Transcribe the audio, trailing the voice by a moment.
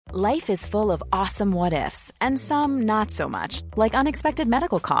Life is full of awesome what-ifs, and some not so much, like unexpected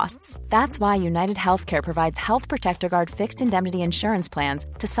medical costs. That's why United Healthcare provides Health Protector Guard fixed indemnity insurance plans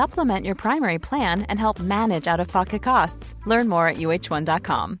to supplement your primary plan and help manage out-of-pocket costs. Learn more at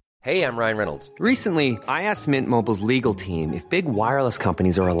uh1.com. Hey, I'm Ryan Reynolds. Recently, I asked Mint Mobile's legal team if big wireless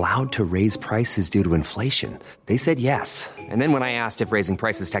companies are allowed to raise prices due to inflation. They said yes. And then when I asked if raising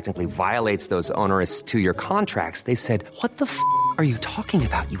prices technically violates those onerous two-year contracts, they said, "What the f*** are you talking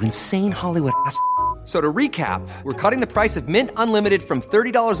about, you insane Hollywood ass?" So to recap, we're cutting the price of Mint Unlimited from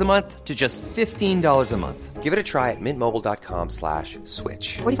 $30 a month to just $15 a month. Give it a try at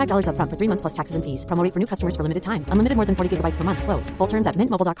mintmobile.com/switch. $45 up front for 3 months plus taxes and fees. Promo rate for new customers for limited time. Unlimited more than 40 gigabytes per month. Slows full terms at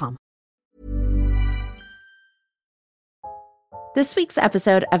mintmobile.com. This week's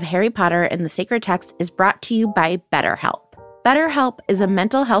episode of Harry Potter and the Sacred Text is brought to you by BetterHelp. BetterHelp is a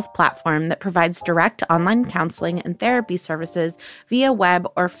mental health platform that provides direct online counseling and therapy services via web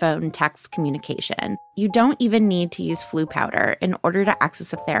or phone text communication. You don't even need to use flu powder in order to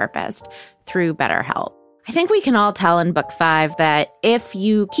access a therapist through BetterHelp. I think we can all tell in Book 5 that if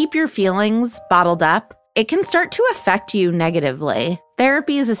you keep your feelings bottled up, it can start to affect you negatively.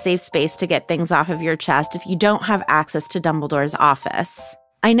 Therapy is a safe space to get things off of your chest if you don't have access to Dumbledore's office.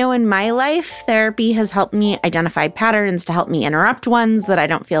 I know in my life, therapy has helped me identify patterns to help me interrupt ones that I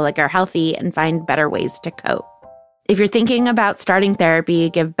don't feel like are healthy and find better ways to cope. If you're thinking about starting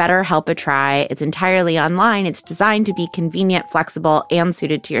therapy, give BetterHelp a try. It's entirely online. It's designed to be convenient, flexible, and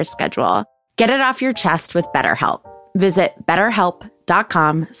suited to your schedule. Get it off your chest with BetterHelp. Visit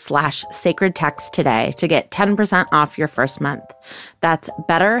BetterHelp.com/sacred text today to get 10% off your first month. That's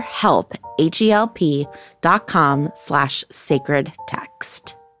BetterHelp, HELP.com/sacred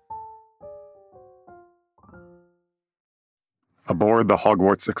text. Aboard the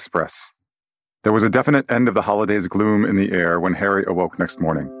Hogwarts Express. There was a definite end of the holiday's gloom in the air when Harry awoke next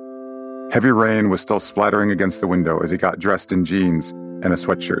morning. Heavy rain was still splattering against the window as he got dressed in jeans and a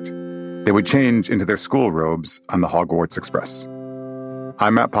sweatshirt. They would change into their school robes on the Hogwarts Express.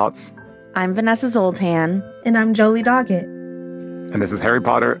 I'm Matt Potts. I'm Vanessa Zoltan. And I'm Jolie Doggett. And this is Harry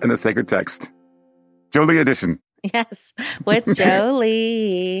Potter and the Sacred Text. Jolie edition. Yes, with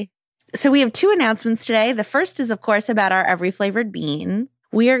Jolie. So we have 2 announcements today. The first is, of course, about our Every Flavored Bean.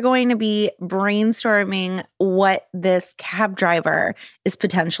 We are going to be brainstorming what this cab driver is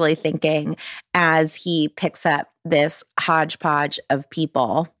potentially thinking as he picks up this hodgepodge of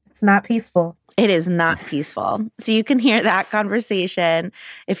people. It's not peaceful. It is not peaceful. So you can hear that conversation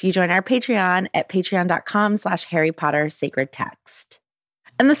if you join our Patreon at patreon.com/Harry Potter Sacred Text.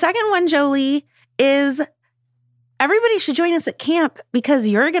 And the second one, Jolie, is everybody should join us at camp because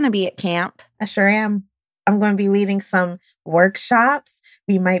you're going to be at camp. I sure am. I'm going to be leading some workshops.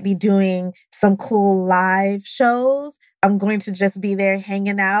 We might be doing some cool live shows. I'm going to just be there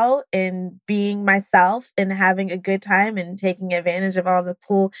hanging out and being myself and having a good time and taking advantage of all the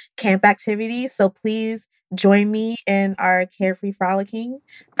cool camp activities. So please join me in our carefree frolicking.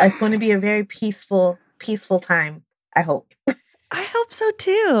 It's going to be a very peaceful time, I hope. I hope so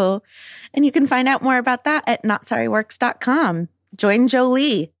too. And you can find out more about that at notsorryworks.com. Join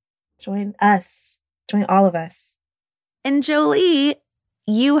Jolie. Join us. Join all of us. And Jolie,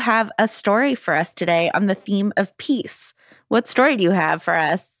 you have a story for us today on the theme of peace. What story do you have for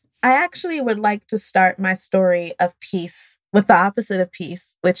us? I actually would like to start my story of peace with the opposite of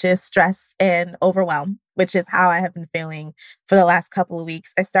peace, which is stress and overwhelm, which is how I have been feeling for the last couple of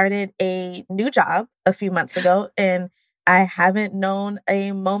weeks. I started a new job a few months ago, and I haven't known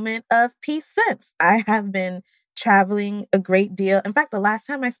a moment of peace since. I have been traveling a great deal. In fact, the last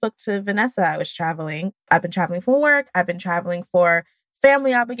time I spoke to Vanessa, I was traveling. I've been traveling for work. I've been traveling for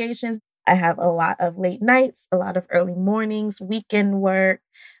family obligations. I have a lot of late nights, a lot of early mornings, weekend work,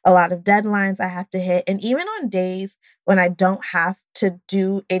 a lot of deadlines I have to hit. And even on days when I don't have to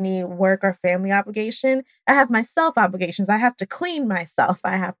do any work or family obligation, I have my self obligations. I have to clean myself.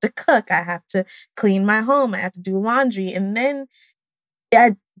 I have to cook. I have to clean my home. I have to do laundry. And then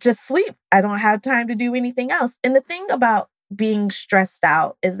I just sleep. I don't have time to do anything else. And the thing about being stressed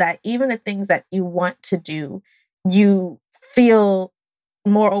out is that even the things that you want to do, you feel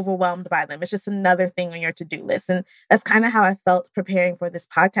more overwhelmed by them. It's just another thing on your to-do list. And that's kind of how I felt preparing for this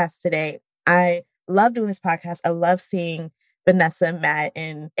podcast today. I love doing this podcast. I love seeing Vanessa, Matt,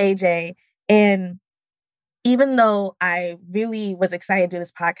 and AJ. And even though I really was excited to do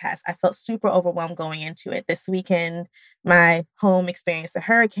this podcast, I felt super overwhelmed going into it. This weekend, my home experienced a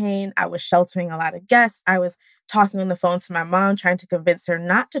hurricane. I was sheltering a lot of guests. I was talking on the phone to my mom, trying to convince her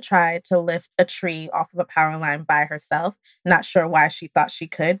not to try to lift a tree off of a power line by herself. Not sure why she thought she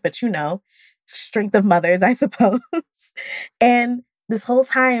could, but strength of mothers, I suppose. And this whole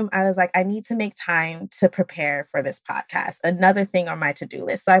time I was like, I need to make time to prepare for this podcast. Another thing on my to-do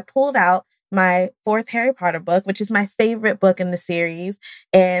list. So I pulled out my fourth Harry Potter book, which is my favorite book in the series.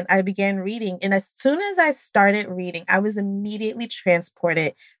 And I began reading. And as soon as I started reading, I was immediately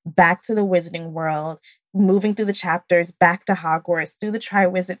transported back to the Wizarding World, moving through the chapters, back to Hogwarts, through the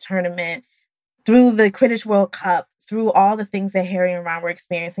Triwizard Tournament, through the Quidditch World Cup, through all the things that Harry and Ron were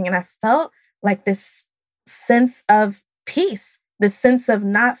experiencing. And I felt like this sense of peace, this sense of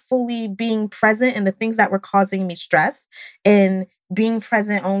not fully being present in the things that were causing me stress, and being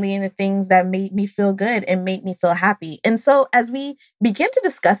present only in the things that made me feel good and made me feel happy. And so as we begin to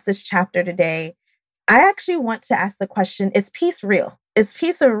discuss this chapter today, I actually want to ask the question, is peace real? Is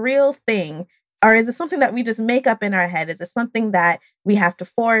peace a real thing? Or is it something that we just make up in our head? Is it something that we have to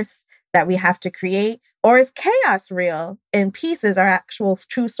force, that we have to create? Or is chaos real and peace is our actual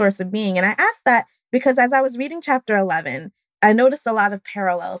true source of being? And I asked that because as I was reading chapter 11, I noticed a lot of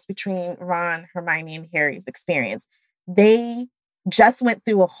parallels between Ron, Hermione, and Harry's experience. They just went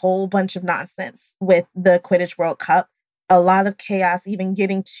through a whole bunch of nonsense with the Quidditch World Cup, a lot of chaos, even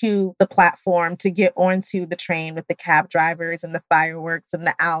getting to the platform to get onto the train with the cab drivers and the fireworks and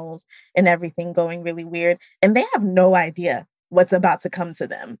the owls and everything going really weird. And they have no idea what's about to come to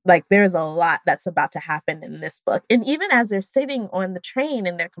them. Like, there's a lot that's about to happen in this book. And even as they're sitting on the train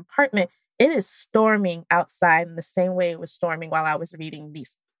in their compartment, it is storming outside in the same way it was storming while I was reading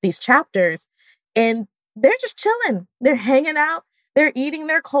these chapters. And they're just chilling. They're hanging out. They're eating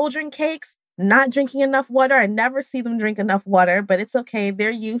their cauldron cakes, not drinking enough water. I never see them drink enough water, but it's okay.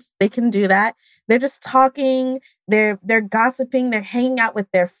 They're youth. They can do that. They're just talking. They're gossiping. They're hanging out with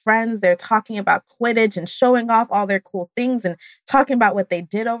their friends. They're talking about Quidditch and showing off all their cool things and talking about what they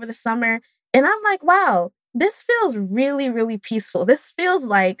did over the summer. And I'm like, wow, this feels really, really peaceful. This feels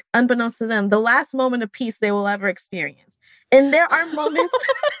like, unbeknownst to them, the last moment of peace they will ever experience. And there are moments...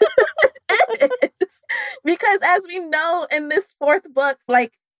 It is. Because as we know in this fourth book,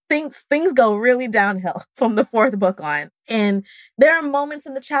 like things go really downhill from the fourth book on. And there are moments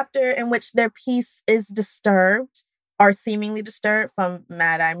in the chapter in which their peace is disturbed or seemingly disturbed, from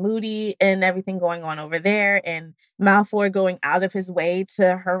Mad-Eye Moody and everything going on over there, and Malfoy going out of his way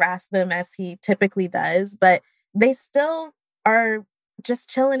to harass them as he typically does. But they still are just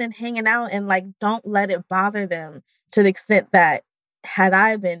chilling and hanging out and like don't let it bother them, to the extent that had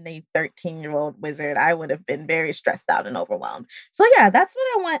I been a 13-year-old wizard, I would have been very stressed out and overwhelmed. So yeah, that's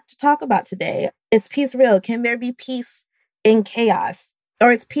what I want to talk about today. Is peace real? Can there be peace in chaos?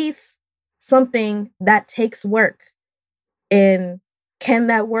 Or is peace something that takes work? And can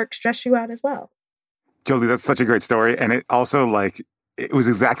that work stress you out as well? Jolie, that's such a great story. And it also, like, it was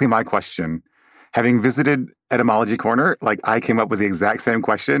exactly my question. Having visited Etymology Corner, like, I came up with the exact same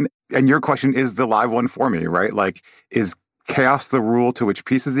question. And your question is the live one for me, right? Like, is chaos the rule to which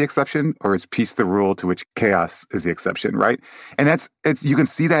peace is the exception, or is peace the rule to which chaos is the exception, right? And you can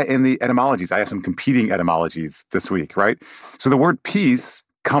see that in the etymologies. I have some competing etymologies this week, right? So the word peace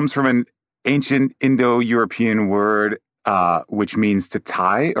comes from an ancient Indo-European word, which means to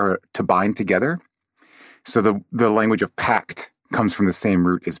tie or to bind together. So the language of pact comes from the same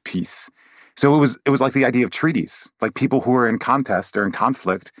root as peace. So it was like the idea of treaties, like people who are in contest or in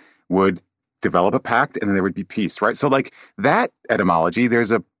conflict would develop a pact, and then there would be peace, right? So like that etymology, there's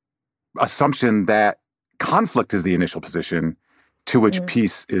a assumption that conflict is the initial position to which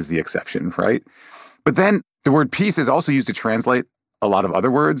peace is the exception, right? But then the word peace is also used to translate a lot of other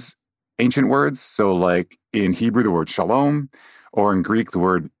words, ancient words. So like in Hebrew, the word shalom, or in Greek, the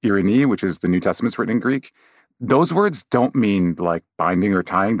word irene, which is the New Testament's written in Greek. Those words don't mean like binding or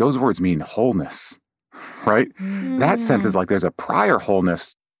tying. Those words mean wholeness, right? That sense is like there's a prior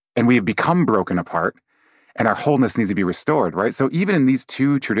wholeness, and we have become broken apart, and our wholeness needs to be restored, right? So even in these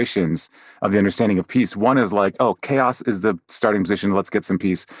two traditions of the understanding of peace, one is like, oh, chaos is the starting position, let's get some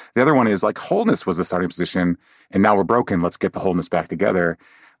peace. The other one is like, wholeness was the starting position, and now we're broken, let's get the wholeness back together.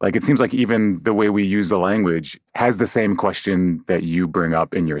 Like, it seems like even the way we use the language has the same question that you bring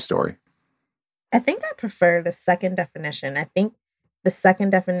up in your story. I think I prefer the second definition. I think the second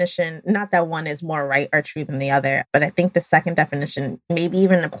definition, not that one is more right or true than the other, but I think the second definition maybe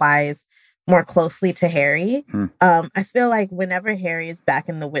even applies more closely to Harry. I feel like whenever Harry is back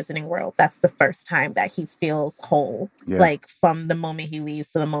in the Wizarding World, that's the first time that he feels whole. Yeah. Like from the moment he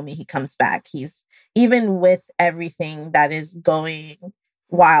leaves to the moment he comes back, he's, even with everything that is going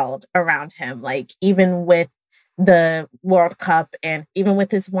wild around him, like even with the World Cup, and even with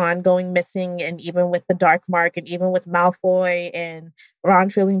his wand going missing, and even with the Dark Mark, and even with Malfoy and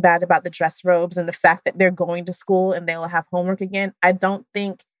Ron feeling bad about the dress robes and the fact that they're going to school and they will have homework again, I don't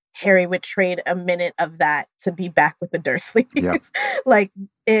think Harry would trade a minute of that to be back with the Dursleys. Yeah.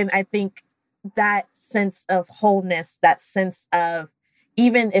 And I think that sense of wholeness, that sense of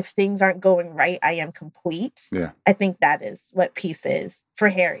even if things aren't going right, I am complete. Yeah. I think that is what peace is for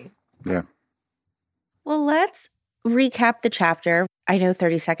Harry. Yeah. Well, let's recap the chapter. I know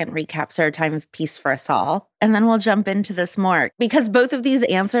 30-second recaps are a time of peace for us all. And then we'll jump into this more. Because both of these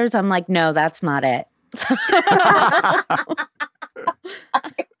answers, I'm like, no, that's not it.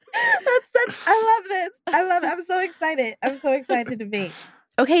 I love this. I'm so excited. I'm so excited to be.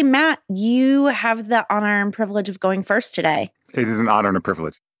 Okay, Matt, you have the honor and privilege of going first today. It is an honor and a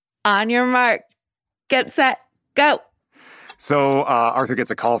privilege. On your mark, get set, go. So Arthur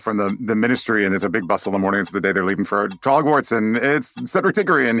gets a call from the ministry, and there's a big bustle in the morning. It's the day they're leaving for Hogwarts, and it's Cedric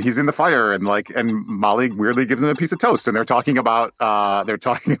Diggory, and he's in the fire, and Molly weirdly gives him a piece of toast, and they're talking about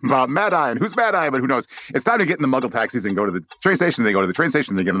Mad Eye, and who's Mad Eye, but who knows? It's time to get in the Muggle taxis and go to the train station. They go to the train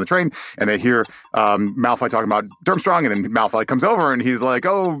station, they get on the train, and they hear Malfoy talking about Durmstrang, and then Malfoy comes over, and he's like,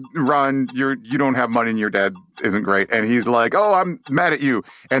 "Oh, Ron, you don't have money, and your dad isn't great," and he's like, "Oh, I'm mad at you,"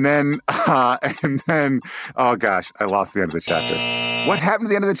 and then oh gosh, I lost the end of the chapter. What happened at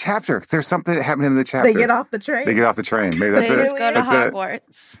the end of the chapter? Is there something that happened in the chapter? They get off the train. Maybe that's They it. just go to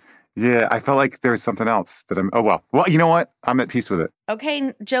Hogwarts. Yeah, I felt like there was something else that oh, well. Well, you know what? I'm at peace with it.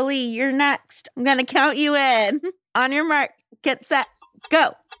 Okay, Jolie, you're next. I'm going to count you in. On your mark, get set,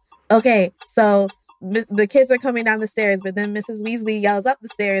 go. Okay, so the kids are coming down the stairs, but then Mrs. Weasley yells up the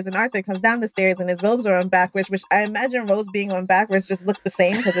stairs, and Arthur comes down the stairs, and his robes are on backwards, which I imagine Rose being on backwards just looked the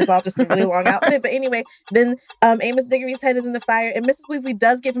same because it's all just a really long outfit. But anyway, then Amos Diggory's head is in the fire, and Mrs. Weasley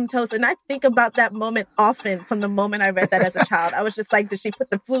does give him toast, and I think about that moment often from the moment I read that as a child. I was just like, did she put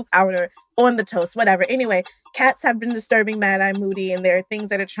the flu powder on the toast? Whatever. Anyway, cats have been disturbing Mad Eye Moody, and there are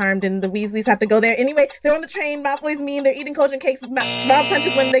things that are charmed, and the Weasleys have to go there. Anyway, they're on the train. Malfoy's mean. They're eating cauldron cakes. Mom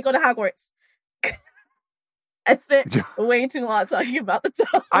punches when they go to Hogwarts. I spent way too long talking about the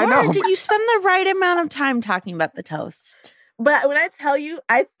toast. I know. Why did you spend the right amount of time talking about the toast? But when I tell you,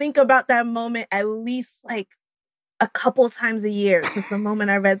 I think about that moment at least like a couple times a year since the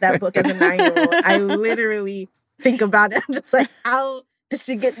moment I read that book as a 9-year-old. I literally think about it. I'm just like, how did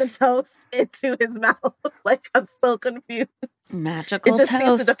she get the toast into his mouth? Like, I'm so confused. Magical it just toast.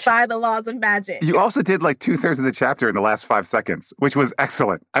 seems to defy the laws of magic. You also did like 2/3 of the chapter in the last 5 seconds, which was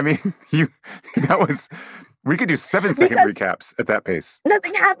excellent. I mean, we could do 7-second recaps at that pace.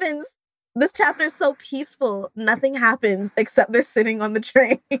 Nothing happens. This chapter is so peaceful. Nothing happens except they're sitting on the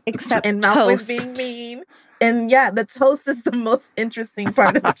train. Except and Malfoy's toast. being mean. And yeah, the toast is the most interesting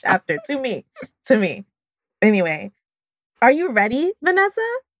part of the chapter to me. Anyway, are you ready, Vanessa?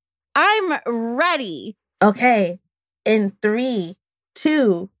 I'm ready. Okay. In 3,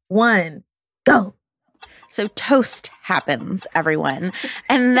 2, 1, go. So toast happens, everyone.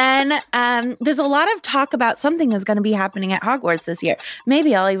 And then there's a lot of talk about something is going to be happening at Hogwarts this year.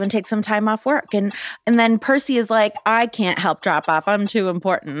 Maybe I'll even take some time off work. And then Percy is like, I can't help drop off. I'm too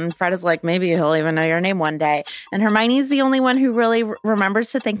important. And Fred is like, maybe he'll even know your name one day. And Hermione's the only one who really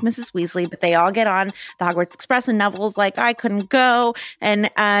remembers to thank Mrs. Weasley. But they all get on the Hogwarts Express, and Neville's like, I couldn't go. And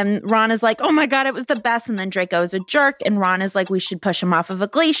Ron is like, oh my God, it was the best. And then Draco is a jerk. And Ron is like, we should push him off of a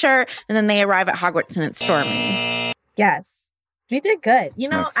glacier. And then they arrive at Hogwarts and it's stormy. Yes. You did good. You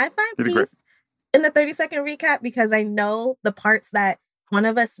know, Nice. I find You did great. peace in the 30-second recap because I know the parts that one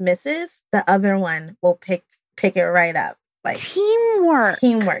of us misses, the other one will pick it right up. Like Teamwork.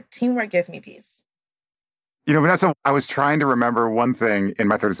 Teamwork gives me peace. You know, Vanessa, I was trying to remember one thing in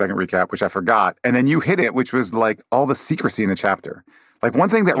my 30-second recap, which I forgot. And then you hit it, which was like all the secrecy in the chapter. Like one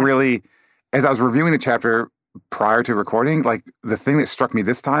thing that really, as I was reviewing the chapter prior to recording, like the thing that struck me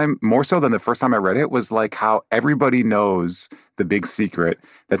this time, more so than the first time I read it, was like how everybody knows the big secret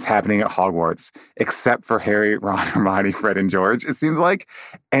that's happening at Hogwarts, except for Harry, Ron, Hermione, Fred, and George, it seems like.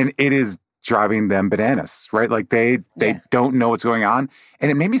 And it is driving them bananas, right? Like they don't know what's going on. And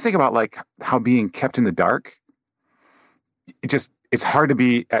it made me think about like how being kept in the dark, it's hard to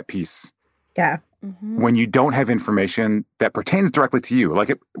be at peace. Yeah. Mm-hmm. When you don't have information that pertains directly to you.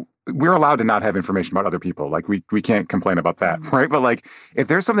 Like we're allowed to not have information about other people. Like we can't complain about that, right? But like if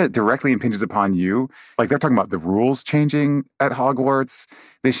there's something that directly impinges upon you, like they're talking about the rules changing at Hogwarts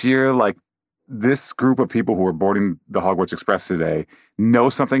this year, like this group of people who are boarding the Hogwarts Express today know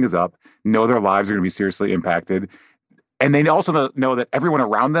something is up, know their lives are going to be seriously impacted. And they also know that everyone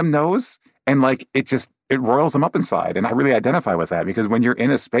around them knows. And like it roils them up inside. And I really identify with that because when you're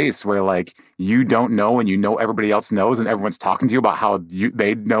in a space where like you don't know and you know everybody else knows and everyone's talking to you about how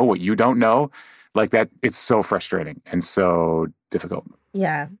they know what you don't know, like that, it's so frustrating and so difficult.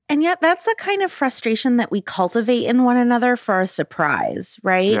 Yeah. And yet that's the kind of frustration that we cultivate in one another for a surprise,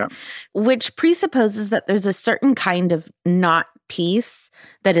 right? Yeah. Which presupposes that there's a certain kind of not peace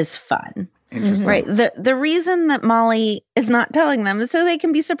that is fun. Interesting. Right. The reason that Molly is not telling them is so they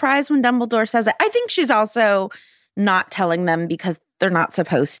can be surprised when Dumbledore says it. I think she's also not telling them because they're not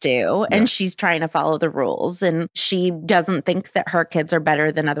supposed to. And she's trying to follow the rules. And she doesn't think that her kids are better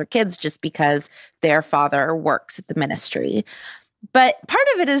than other kids just because their father works at the ministry. But part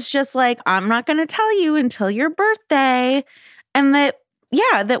of it is just like, I'm not going to tell you until your birthday. And that,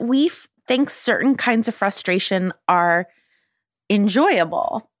 that we think certain kinds of frustration are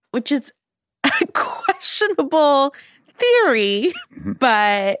enjoyable, which is a questionable theory,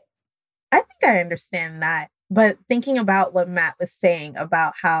 but I think I understand that. But thinking about what Matt was saying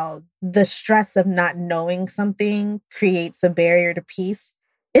about how the stress of not knowing something creates a barrier to peace,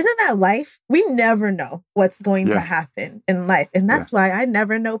 isn't that life? We never know what's going to happen in life. And that's why I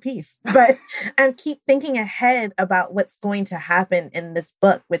never know peace. But I keep thinking ahead about what's going to happen in this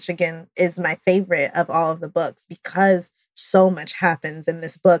book, which again is my favorite of all of the books because so much happens in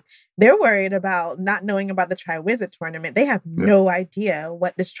this book. They're worried about not knowing about the Triwizard Tournament. They have no idea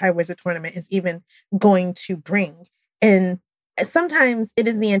what this Triwizard Tournament is even going to bring. And sometimes it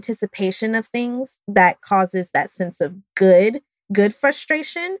is the anticipation of things that causes that sense of good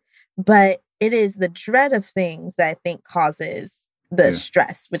frustration, but it is the dread of things that I think causes the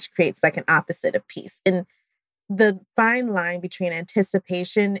stress, which creates like an opposite of peace. And the fine line between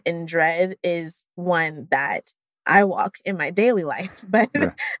anticipation and dread is one that I walk in my daily life, but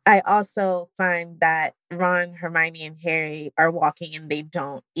I also find that Ron, Hermione, and Harry are walking and they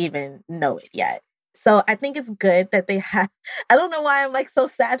don't even know it yet. So I think it's good that they have, I don't know why I'm like so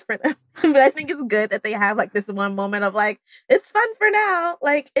sad for them, but I think it's good that they have like this one moment of like, it's fun for now,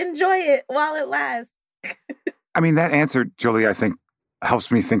 like enjoy it while it lasts. I mean, that answer, Julie, I think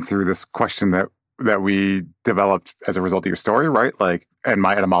helps me think through this question that we developed as a result of your story, right? Like, and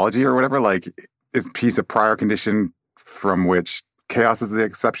my etymology or whatever, like, is peace a prior condition from which chaos is the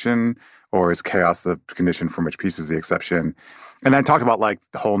exception, or is chaos the condition from which peace is the exception? And I talked about like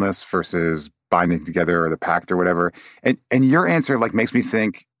wholeness versus binding together or the pact or whatever. And your answer like makes me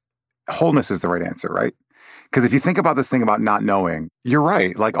think wholeness is the right answer, right? Because if you think about this thing about not knowing, you're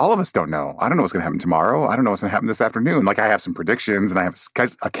right. Like all of us don't know. I don't know what's going to happen tomorrow. I don't know what's going to happen this afternoon. Like I have some predictions and I have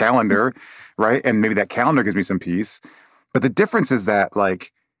a calendar, right? And maybe that calendar gives me some peace. But the difference is that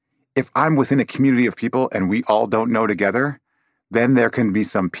like, if I'm within a community of people and we all don't know together, then there can be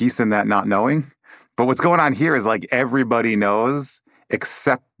some peace in that not knowing. But what's going on here is like everybody knows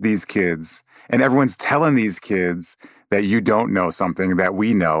except these kids. And everyone's telling these kids that you don't know something that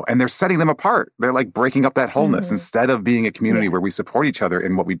we know. And they're setting them apart. They're like breaking up that wholeness. Instead of being a community where we support each other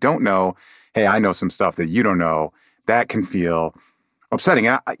in what we don't know. Hey, I know some stuff that you don't know. That can feel upsetting.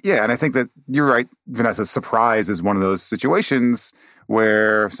 And I think that you're right, Vanessa. Surprise is one of those situations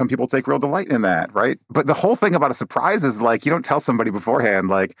where some people take real delight in that, right? But the whole thing about a surprise is like, you don't tell somebody beforehand,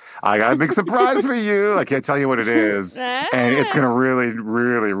 like, I got a big surprise for you. I can't tell you what it is. And it's going to really,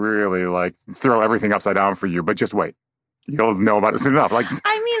 really, really like throw everything upside down for you. But just wait. You'll know about it soon enough. Like,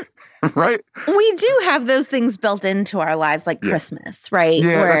 I mean, right? We do have those things built into our lives, like Christmas, right?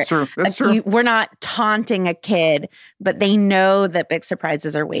 Yeah, that's true. That's true. We're not taunting a kid, but they know that big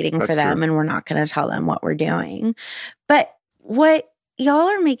surprises are waiting for them, and we're not going to tell them what we're doing. But what y'all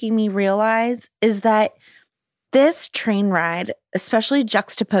are making me realize is that this train ride, especially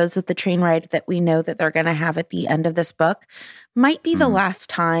juxtaposed with the train ride that we know that they're going to have at the end of this book, might be the last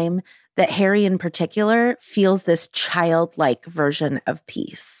time that Harry in particular feels this childlike version of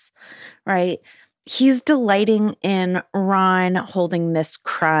peace, right? He's delighting in Ron holding this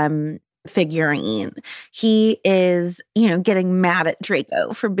crumb figurine. He is, getting mad at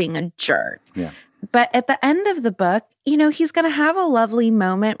Draco for being a jerk. Yeah. But at the end of the book, he's going to have a lovely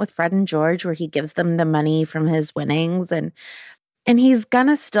moment with Fred and George where he gives them the money from his winnings and he's going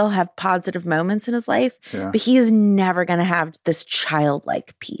to still have positive moments in his life, but he is never going to have this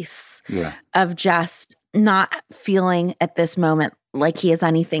childlike peace of just not feeling at this moment like he has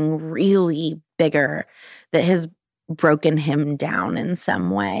anything really bigger that has broken him down in some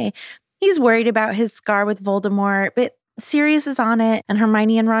way. He's worried about his scar with Voldemort, but Sirius is on it and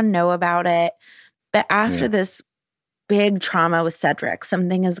Hermione and Ron know about it. But after this big trauma with Cedric,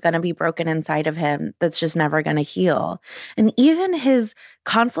 something is going to be broken inside of him that's just never going to heal. And even his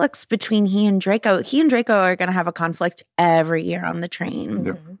conflicts between he and Draco are going to have a conflict every year on the train.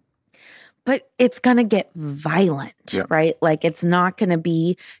 Yep. But it's going to get violent, right? Like it's not going to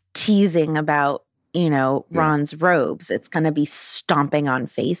be teasing about, Ron's robes. It's going to be stomping on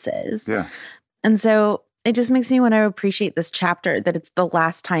faces. Yeah. And so It just makes me want to appreciate this chapter, that it's the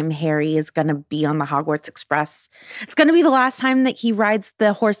last time Harry is going to be on the Hogwarts Express. It's going to be the last time that he rides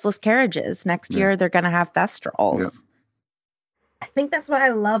the horseless carriages. Next year, they're going to have Thestrals. Yeah. I think that's why I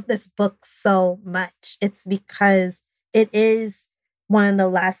love this book so much. It's because it is one of the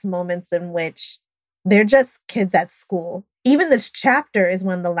last moments in which they're just kids at school. Even this chapter is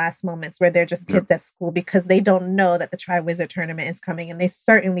one of the last moments where they're just kids at school, because they don't know that the Triwizard Tournament is coming. And they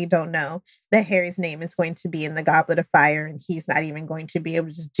certainly don't know that Harry's name is going to be in the Goblet of Fire. And he's not even going to be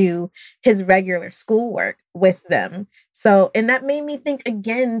able to do his regular schoolwork with them. So, and that made me think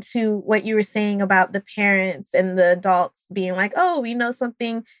again to what you were saying about the parents and the adults being like, oh, we know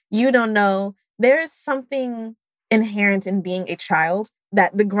something you don't know. There is something inherent in being a child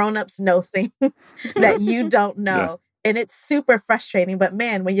that the grown-ups know things that you don't know. Yeah. And it's super frustrating. But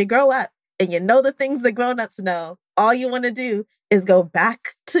man, when you grow up and you know the things the grown-ups know, all you want to do is go back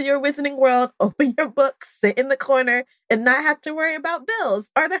to your Wizarding World, open your book, sit in the corner, and not have to worry about bills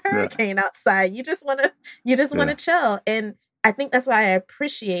or the hurricane outside. You just want to chill. And I think that's why I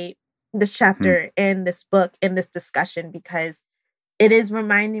appreciate this chapter in this book, in this discussion, because it is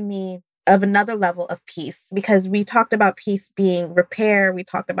reminding me of another level of peace, because we talked about peace being repair. We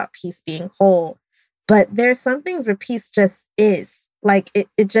talked about peace being whole. But there's some things where peace just is. Like it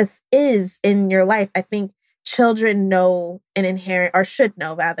just is in your life. I think children know an inherent, or should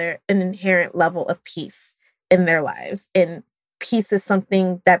know rather, an inherent level of peace in their lives. And peace is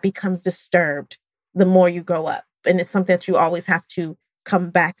something that becomes disturbed the more you grow up. And it's something that you always have to come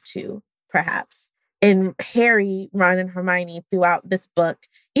back to, perhaps. And Harry, Ron, and Hermione throughout this book,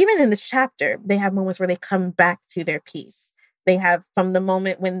 even in this chapter, they have moments where they come back to their peace. They have, from the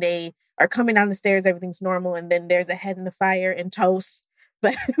moment when they are coming down the stairs, everything's normal, and then there's a head in the fire and toast,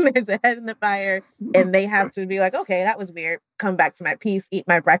 but there's a head in the fire, and they have to be like, okay, that was weird. Come back to my peace, eat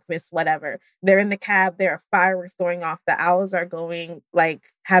my breakfast, whatever. They're in the cab. There are fireworks going off. The owls are going, like,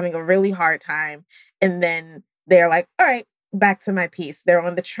 having a really hard time. And then they're like, all right, back to my peace. They're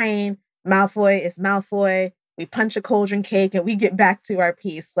on the train. Malfoy is Malfoy. We punch a cauldron cake and we get back to our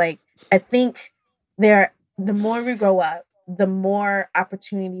peace. Like, I think the more we grow up, the more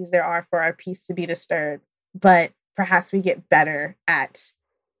opportunities there are for our peace to be disturbed. But perhaps we get better at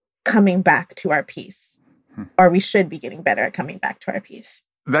coming back to our peace, or we should be getting better at coming back to our peace.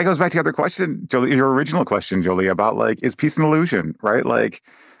 That goes back to the other question, Jolie, your original question, Jolie, about like, is peace an illusion, right? Like,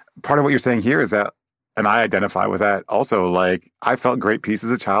 part of what you're saying here is that, and I identify with that also, like, I felt great peace as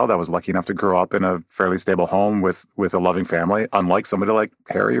a child. I was lucky enough to grow up in a fairly stable home with a loving family, unlike somebody like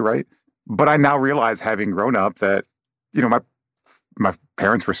Harry, right? But I now realize, having grown up, that, you know, my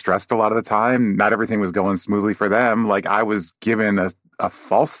parents were stressed a lot of the time. Not everything was going smoothly for them. Like, I was given a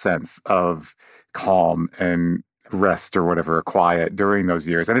false sense of calm and rest or whatever, quiet during those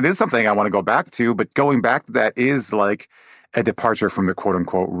years. And it is something I want to go back to, but going back to that is like a departure from the quote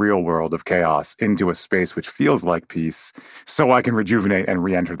unquote real world of chaos into a space which feels like peace, so I can rejuvenate and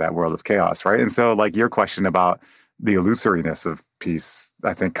re-enter that world of chaos, right? And so, like, your question about the illusoriness of peace,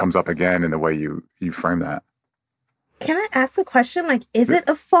 I think, comes up again in the way you frame that. Can I ask a question? Like, is it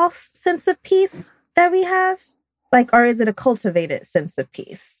a false sense of peace that we have? Like, or is it a cultivated sense of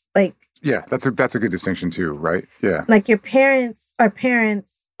peace? Like, yeah, that's a good distinction too, right? Yeah. Like, our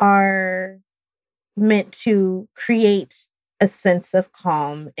parents are meant to create a sense of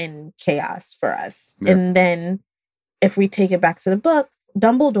calm and chaos for us. Yeah. And then if we take it back to the book,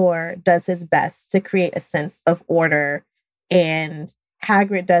 Dumbledore does his best to create a sense of order, and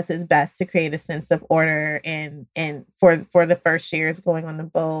Hagrid does his best to create a sense of order and for the first years going on the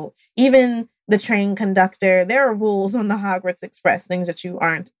boat. Even the train conductor, there are rules on the Hogwarts Express, things that you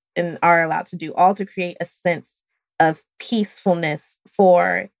aren't and are allowed to do, all to create a sense of peacefulness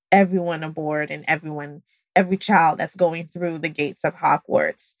for everyone aboard and every child that's going through the gates of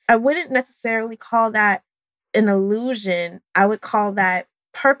Hogwarts. I wouldn't necessarily call that an illusion. I would call that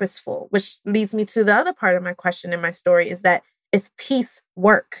purposeful, which leads me to the other part of my question in my story, is that, is peace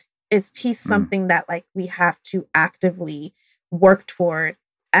work? Is peace something that, like, we have to actively work toward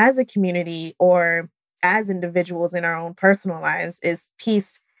as a community or as individuals in our own personal lives? Is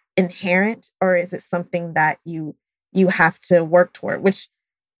peace inherent, or is it something that you have to work toward? Which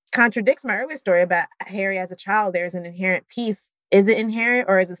contradicts my earlier story about Harry as a child. There's an inherent peace. Is it inherent,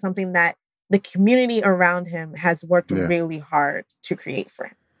 or is it something that the community around him has worked really hard to create for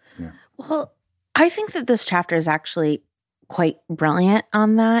him? Yeah. Well, I think that this chapter is actually quite brilliant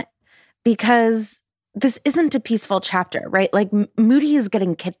on that, because this isn't a peaceful chapter, right? Like, Moody is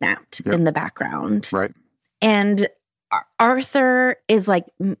getting kidnapped in the background. Right. And Arthur is like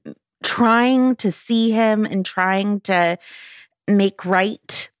trying to see him and trying to make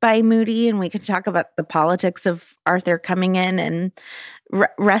right by Moody, and we could talk about the politics of Arthur coming in and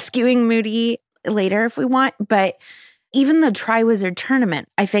rescuing Moody later if we want. But even the Triwizard Tournament,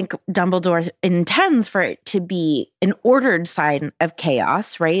 I think Dumbledore intends for it to be an ordered sign of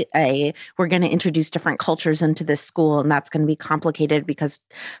chaos, right? We're going to introduce different cultures into this school, and that's going to be complicated because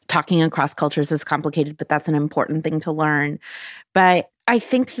talking across cultures is complicated, but that's an important thing to learn. But I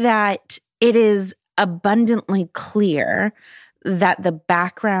think that it is abundantly clear that the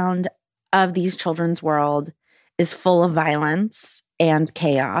background of these children's world is full of violence and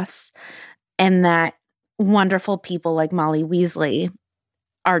chaos, and that wonderful people like Molly Weasley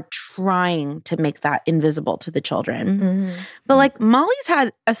are trying to make that invisible to the children. Mm-hmm. But like Molly's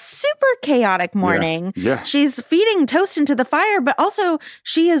had a super chaotic morning. Yeah. She's feeding toast into the fire, but also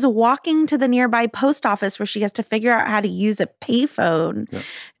she is walking to the nearby post office where she has to figure out how to use a payphone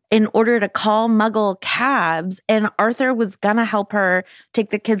in order to call Muggle cabs. And Arthur was gonna help her take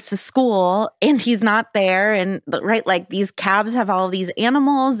the kids to school, and he's not there. And right, like these cabs have all of these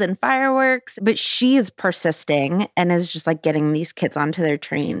animals and fireworks, but she is persisting and is just like getting these kids onto their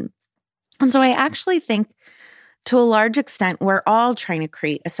train. And so I actually think to a large extent, we're all trying to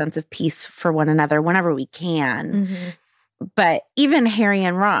create a sense of peace for one another whenever we can. Mm-hmm. But even Harry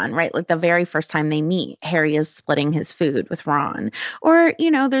and Ron, right? Like the very first time they meet, Harry is splitting his food with Ron. Or,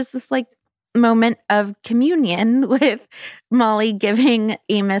 you know, there's this like moment of communion with Molly giving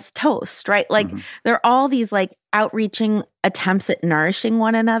Amos toast, right? Like there are all these like outreaching attempts at nourishing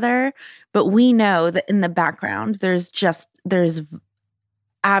one another. But we know that in the background, there's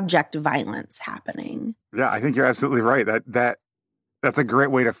abject violence happening. Yeah, I think you're absolutely right. That's a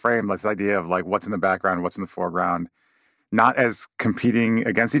great way to frame this idea of like what's in the background, what's in the foreground. Not as competing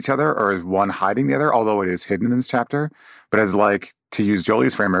against each other or as one hiding the other, although it is hidden in this chapter, but as like, to use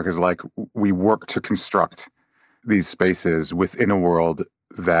Jolie's framework, is like we work to construct these spaces within a world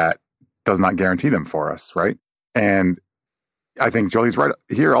that does not guarantee them for us, right? And I think Jolie's right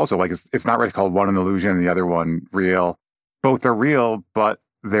here also, like it's not right to call one an illusion and the other one real. Both are real, but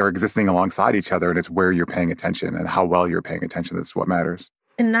they're existing alongside each other, and it's where you're paying attention and how well you're paying attention that's what matters.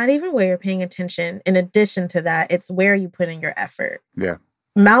 And not even where you're paying attention. In addition to that, it's where you put in your effort. Yeah.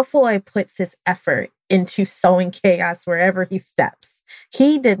 Malfoy puts his effort into sowing chaos wherever he steps.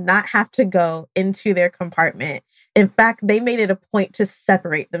 He did not have to go into their compartment. In fact, they made it a point to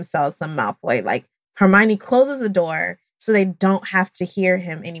separate themselves from Malfoy. Like Hermione closes the door so they don't have to hear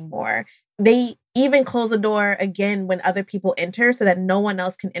him anymore. They even close the door again when other people enter so that no one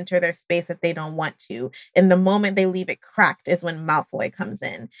else can enter their space if they don't want to. And the moment they leave it cracked is when Malfoy comes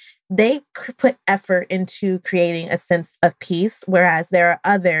in. They put effort into creating a sense of peace, whereas there are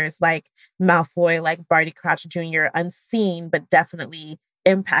others like Malfoy, like Barty Crouch Jr., unseen, but definitely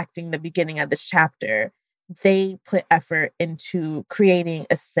impacting the beginning of this chapter. They put effort into creating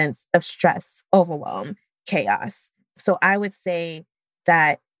a sense of stress, overwhelm, chaos. So I would say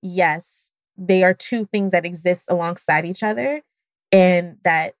that, yes, they are two things that exist alongside each other, and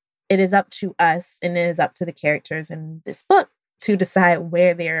that it is up to us and it is up to the characters in this book to decide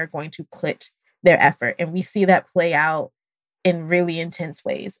where they are going to put their effort. And we see that play out in really intense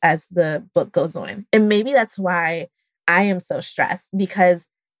ways as the book goes on. And maybe that's why I am so stressed, because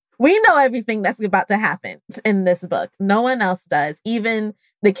we know everything that's about to happen in this book. No one else does. Even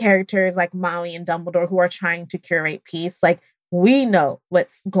the characters like Molly and Dumbledore who are trying to curate peace, like we know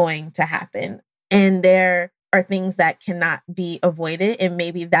what's going to happen. And there are things that cannot be avoided. And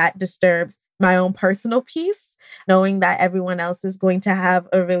maybe that disturbs my own personal peace, knowing that everyone else is going to have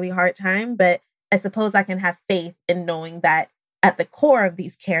a really hard time. But I suppose I can have faith in knowing that at the core of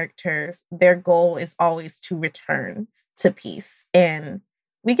these characters, their goal is always to return to peace. And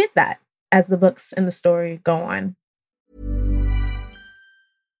we get that as the books and the story go on.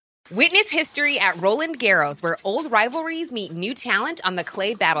 Witness history at Roland Garros, where old rivalries meet new talent on the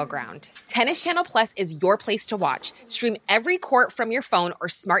clay battleground. Tennis Channel Plus is your place to watch. Stream every court from your phone or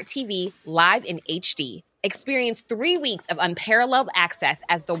smart TV live in HD. Experience 3 weeks of unparalleled access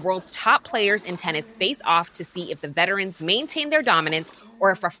as the world's top players in tennis face off to see if the veterans maintain their dominance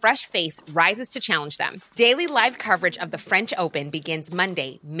or if a fresh face rises to challenge them. Daily live coverage of the French Open begins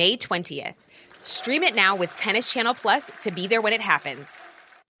Monday, May 20th. Stream it now with Tennis Channel Plus to be there when it happens.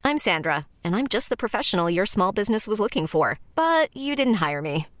 I'm Sandra, and I'm just the professional your small business was looking for. But you didn't hire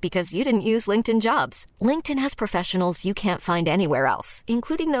me because you didn't use LinkedIn Jobs. LinkedIn has professionals you can't find anywhere else,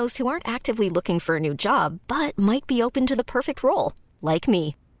 including those who aren't actively looking for a new job, but might be open to the perfect role, like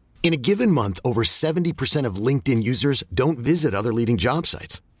me. In a given month, over 70% of LinkedIn users don't visit other leading job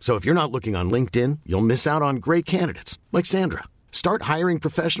sites. So if you're not looking on LinkedIn, you'll miss out on great candidates like Sandra. Start hiring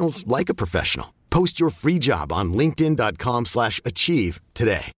professionals like a professional. Post your free job on linkedin.com/achieve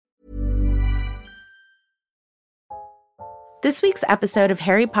today. This week's episode of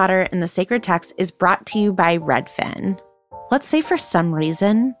Harry Potter and the Sacred Text is brought to you by Redfin. Let's say for some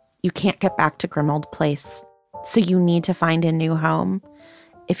reason you can't get back to Grimmauld Place, so you need to find a new home.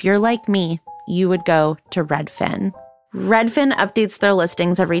 If you're like me, you would go to Redfin. Redfin updates their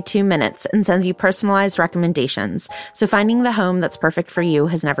listings every 2 minutes and sends you personalized recommendations, so finding the home that's perfect for you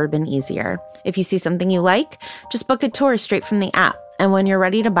has never been easier. If you see something you like, just book a tour straight from the app. And when you're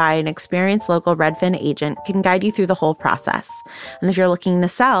ready to buy, an experienced local Redfin agent can guide you through the whole process. And if you're looking to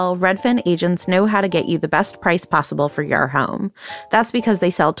sell, Redfin agents know how to get you the best price possible for your home. That's because they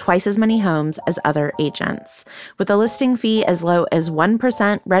sell twice as many homes as other agents. With a listing fee as low as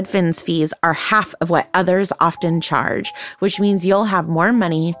 1%, Redfin's fees are half of what others often charge, which means you'll have more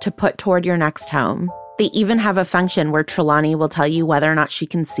money to put toward your next home. They even have a function where Trelawney will tell you whether or not she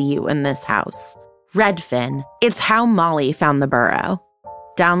can see you in this house. Redfin. It's how Molly found the burrow.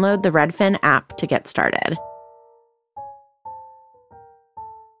 Download the Redfin app to get started.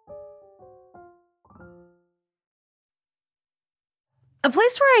 A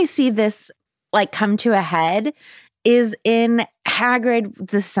place where I see this come to a head is in Hagrid.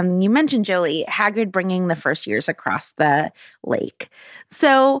 This is something you mentioned, Jolie. Hagrid bringing the first years across the lake.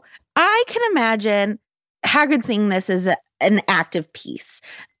 So I can imagine Hagrid seeing this as an act of peace,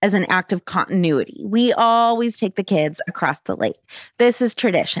 as an act of continuity. We always take the kids across the lake. This is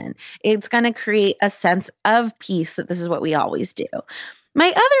tradition. It's going to create a sense of peace that this is what we always do. My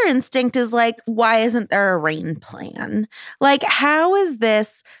other instinct is why isn't there a rain plan? How is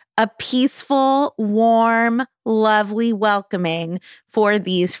this a peaceful, warm, lovely welcoming for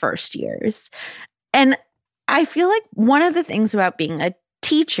these first years? And I feel like one of the things about being a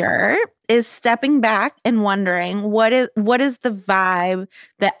teacher is stepping back and wondering what is the vibe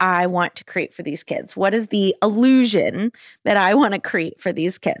that I want to create for these kids? What is the illusion that I want to create for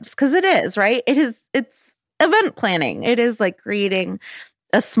these kids? Because it is, right? It's event planning. It is creating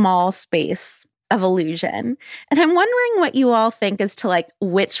a small space of illusion. And I'm wondering what you all think as to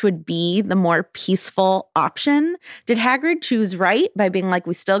which would be the more peaceful option. Did Hagrid choose right by being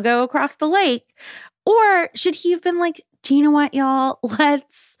we still go across the lake? Or should he have been do you know what, y'all?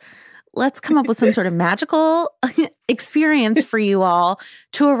 Let's come up with some sort of magical experience for you all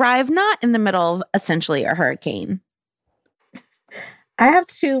to arrive not in the middle of essentially a hurricane. I have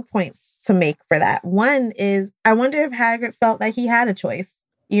 2 points to make for that. One is, I wonder if Hagrid felt that he had a choice.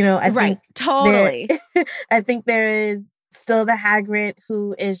 I think totally. I think there is still the Hagrid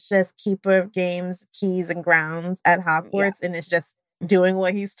who is just keeper of games, keys, and grounds at Hogwarts, and is just doing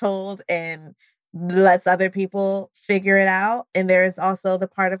what he's told and lets other people figure it out. And there is also the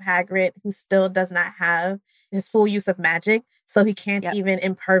part of Hagrid who still does not have his full use of magic. So he can't even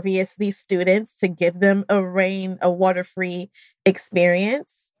impervious these students to give them a water-free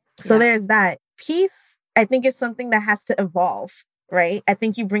experience. So there's that. Peace, I think, is something that has to evolve, right? I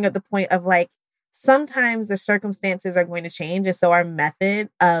think you bring up the point of sometimes the circumstances are going to change. And so our method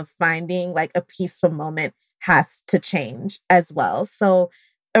of finding a peaceful moment has to change as well. So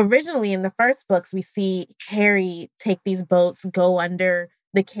originally, in the first books, we see Harry take these boats, go under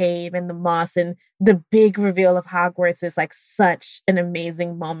the cave and the moss, and the big reveal of Hogwarts is such an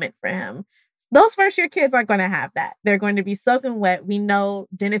amazing moment for him. Those first year kids aren't going to have that. They're going to be soaking wet. We know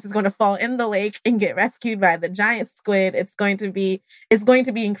Dennis is going to fall in the lake and get rescued by the giant squid. It's going to be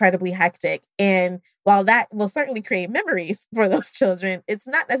incredibly hectic. And while that will certainly create memories for those children, it's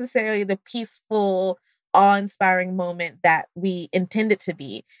not necessarily the peaceful, awe-inspiring moment that we intend it to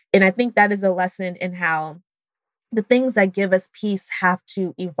be. And I think that is a lesson in how the things that give us peace have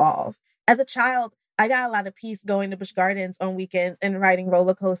to evolve. As a child, I got a lot of peace going to Busch Gardens on weekends and riding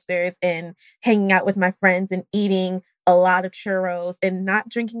roller coasters and hanging out with my friends and eating a lot of churros and not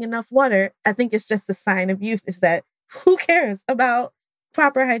drinking enough water. I think it's just a sign of youth, is that who cares about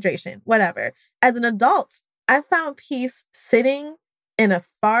proper hydration, whatever. As an adult, I found peace sitting in a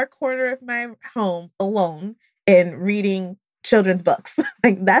far corner of my home alone and reading children's books.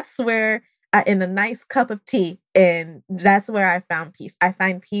 That's where in a nice cup of tea. And that's where I found peace. I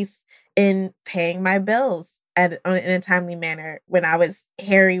find peace in paying my bills in a timely manner. When I was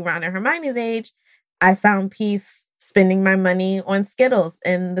Harry, Ron, and Hermione's age, I found peace spending my money on Skittles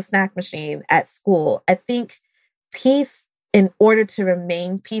in the snack machine at school. I think peace, in order to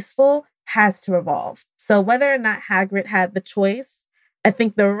remain peaceful, has to evolve. So whether or not Hagrid had the choice, I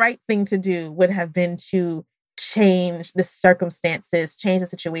think the right thing to do would have been to change the circumstances, change the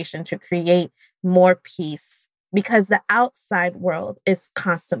situation to create more peace, because the outside world is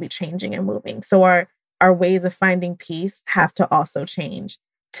constantly changing and moving. So our ways of finding peace have to also change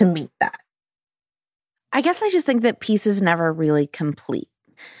to meet that. I guess I just think that peace is never really complete.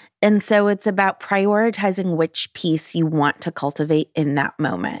 And so it's about prioritizing which peace you want to cultivate in that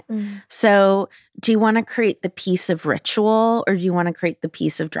moment. So do you want to create the peace of ritual, or do you want to create the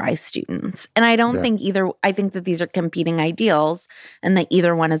peace of dry students? And I don't think either. I think that these are competing ideals and that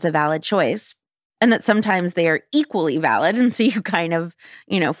either one is a valid choice, and that sometimes they are equally valid. And so you kind of,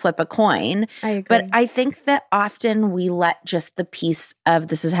 flip a coin. I agree. But I think that often we let just the piece of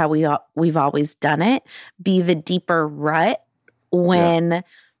this is how we've always done it be the deeper rut when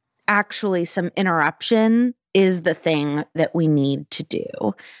actually some interruption is the thing that we need to do.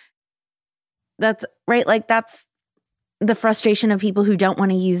 That's right. Like that's the frustration of people who don't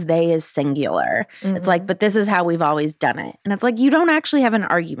want to use they as singular. It's like, but this is how we've always done it. And it's like, you don't actually have an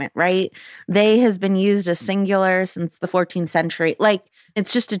argument, right? They has been used as singular since the 14th century. Like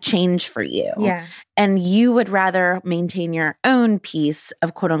it's just a change for you. Yeah. And you would rather maintain your own piece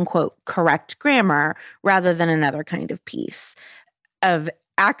of quote unquote correct grammar rather than another kind of piece of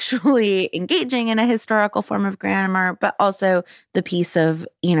actually engaging in a historical form of grammar, but also the piece of,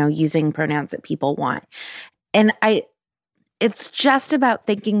 using pronouns that people want. And it's just about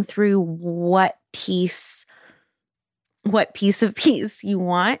thinking through what piece of peace you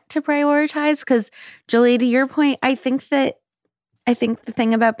want to prioritize. Because Julie, to your point, I think the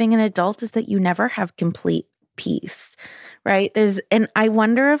thing about being an adult is that you never have complete peace, right? And I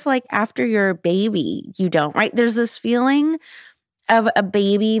wonder if like after you're a baby, you don't, right? There's this feeling of a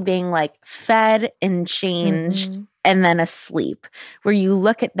baby being like fed and changed and then asleep, where you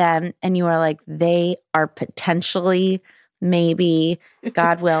look at them and you are like, they are potentially, maybe,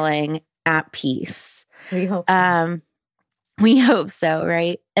 God willing, at peace. We hope so. We hope so,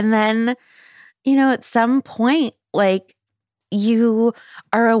 right? And then, at some point, like you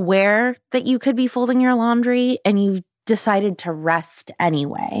are aware that you could be folding your laundry and you've decided to rest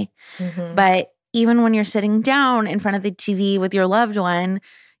anyway. But even when you're sitting down in front of the TV with your loved one,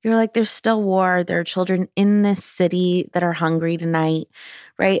 you're like, there's still war. There are children in this city that are hungry tonight,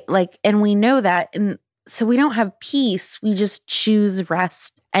 right? Like, and we know that. And so we don't have peace. We just choose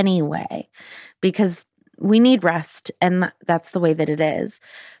rest anyway because we need rest. And that's the way that it is.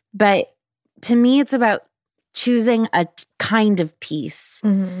 But to me, it's about choosing a kind of peace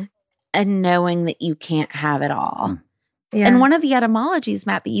and knowing that you can't have it all. Yeah. And one of the etymologies,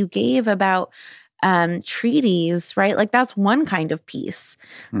 Matt, that you gave about treaties, right? Like that's one kind of peace.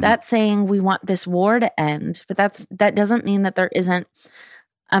 That's saying we want this war to end, but that doesn't mean that there isn't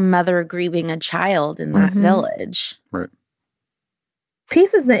a mother grieving a child in that village. Right.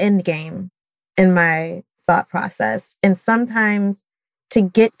 Peace is the end game in my thought process. And sometimes to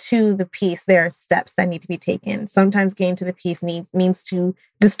get to the peace, there are steps that need to be taken. Sometimes getting to the peace means to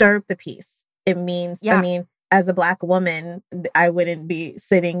disturb the peace. It means, as a Black woman, I wouldn't be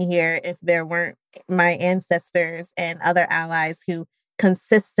sitting here if there weren't my ancestors and other allies who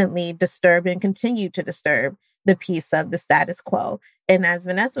consistently disturbed and continue to disturb the peace of the status quo. And as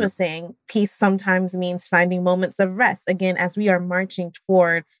Vanessa was saying, peace sometimes means finding moments of rest. Again, as we are marching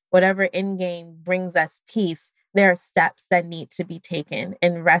toward whatever end game brings us peace, there are steps that need to be taken.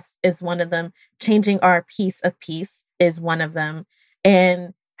 And rest is one of them. Changing our piece of peace is one of them.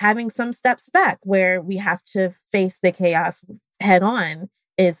 And having some steps back where we have to face the chaos head on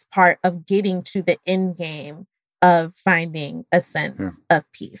is part of getting to the end game of finding a sense of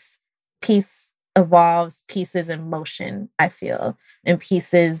peace. Peace evolves, peace is in motion, I feel. And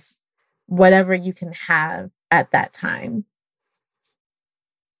peace is whatever you can have at that time.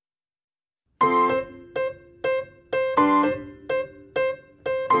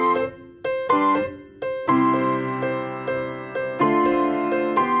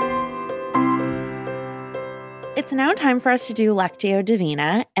 It's now time for us to do Lectio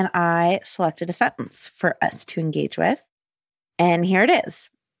Divina, and I selected a sentence for us to engage with. And here it is.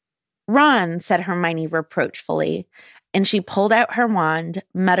 "Ron," said Hermione reproachfully, and she pulled out her wand,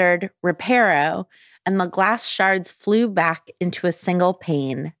 muttered, "Reparo," and the glass shards flew back into a single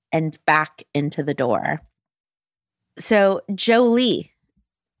pane and back into the door. So, Jolie,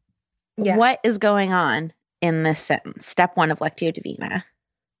 what is going on in this sentence? Step 1 of Lectio Divina.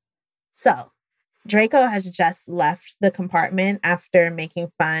 So, Draco has just left the compartment after making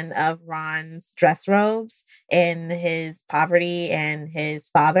fun of Ron's dress robes and his poverty and his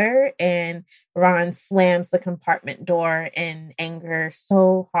father. And Ron slams the compartment door in anger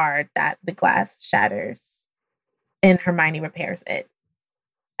so hard that the glass shatters. And Hermione repairs it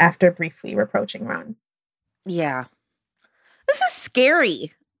after briefly reproaching Ron. Yeah. This is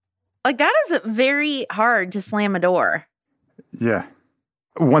scary. Like, that is very hard to slam a door. Yeah.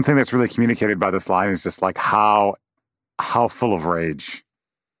 One thing that's really communicated by this line is just like how full of rage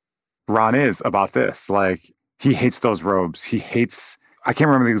Ron is about this. Like, he hates those robes. He hates, I can't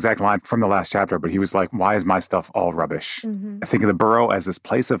remember the exact line from the last chapter, but he was like, why is my stuff all rubbish? I think of the Burrow as this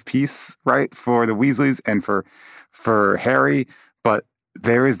place of peace, right? For the Weasleys and for Harry. But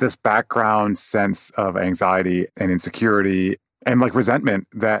there is this background sense of anxiety and insecurity and like resentment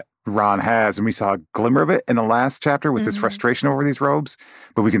that Ron has. And we saw a glimmer of it in the last chapter with his frustration over these robes.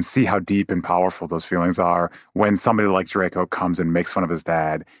 But we can see how deep and powerful those feelings are when somebody like Draco comes and makes fun of his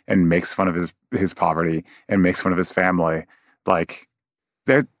dad and makes fun of his poverty and makes fun of his family. Like,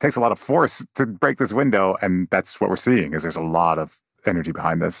 there takes a lot of force to break this window. And that's what we're seeing is there's a lot of energy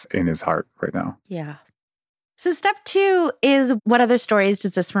behind this in his heart right now. Yeah. So step 2 is, what other stories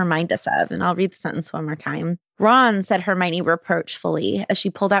does this remind us of? And I'll read the sentence one more time. Ron, said Hermione reproachfully as she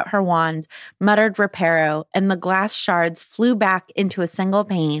pulled out her wand, muttered reparo, and the glass shards flew back into a single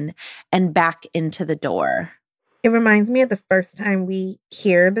pane and back into the door. It reminds me of the first time we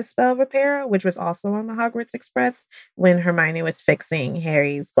hear the spell reparo, which was also on the Hogwarts Express when Hermione was fixing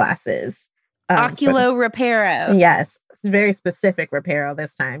Harry's glasses. Oculo reparo. Yes, very specific reparo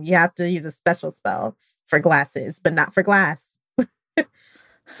this time. You have to use a special spell for glasses, but not for glass.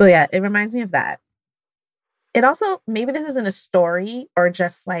 So yeah, it reminds me of that. It also, maybe this isn't a story or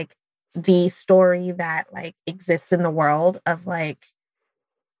just like the story that like exists in the world of like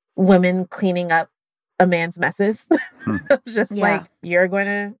women cleaning up a man's messes. Just like, you're going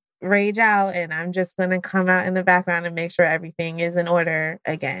to rage out and I'm just going to come out in the background and make sure everything is in order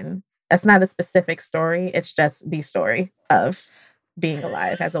again. That's not a specific story. It's just the story of being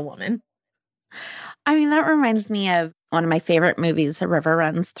alive as a woman. I mean, that reminds me of one of my favorite movies, A River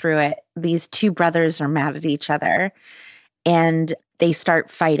Runs Through It. These two brothers are mad at each other and they start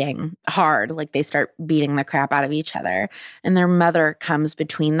fighting hard. Like, they start beating the crap out of each other. And their mother comes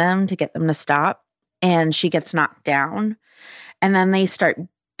between them to get them to stop. And she gets knocked down. And then they start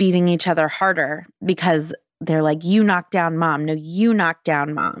beating each other harder because they're like, you knocked down mom. No, you knocked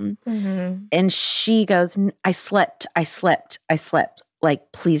down mom. Mm-hmm. And she goes, I slipped.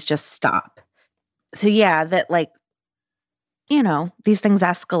 Like, please just stop. So yeah, that like, you know, these things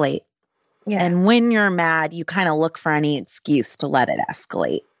escalate. Yeah. And when you're mad, you kind of look for any excuse to let it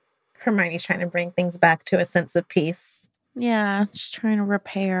escalate. Hermione's trying to bring things back to a sense of peace. Yeah, just trying to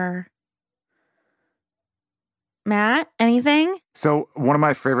repair. Matt, anything? So one of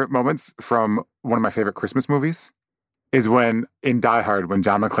my favorite moments from one of my favorite Christmas movies is when in Die Hard, when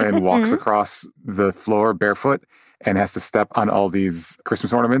John McClane walks across the floor barefoot and has to step on all these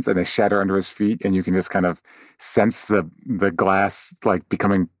Christmas ornaments and they shatter under his feet and you can just kind of sense the glass like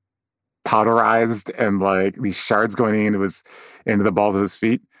becoming powderized and like these shards going into the balls of his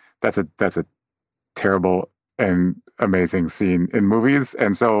feet. That's a terrible and amazing scene in movies.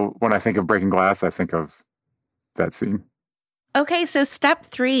 And so when I think of breaking glass, I think of that scene. Okay, so step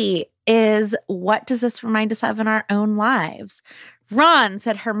 3 is, what does this remind us of in our own lives? Ron,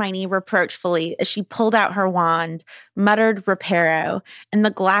 said Hermione reproachfully as she pulled out her wand, muttered reparo, and the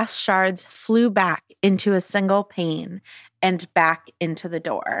glass shards flew back into a single pane and back into the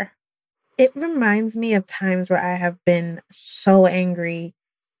door. It reminds me of times where I have been so angry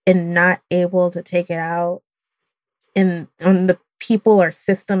and not able to take it out on the people or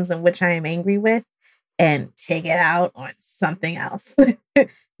systems in which I am angry with and take it out on something else,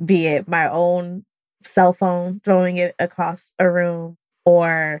 be it my own cell phone, throwing it across a room,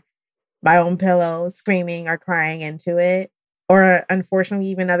 or my own pillow, screaming or crying into it, or unfortunately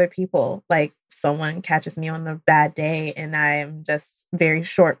even other people. Like, someone catches me on a bad day and I am just very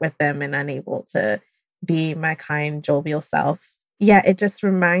short with them and unable to be my kind, jovial self. Yeah, it just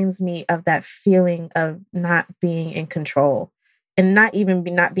reminds me of that feeling of not being in control, and not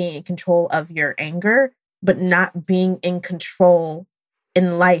being in control of your anger, but not being in control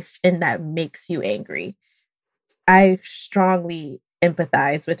in life, and that makes you angry. I strongly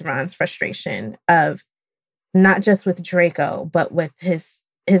empathize with Ron's frustration of not just with Draco, but with his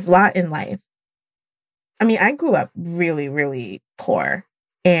lot in life. I mean, I grew up really, really poor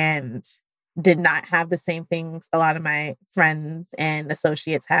and did not have the same things a lot of my friends and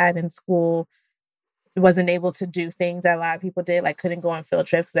associates had in school. Wasn't able to do things that a lot of people did, like couldn't go on field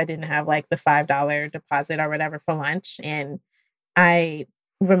trips because I didn't have like the $5 deposit or whatever for lunch. And I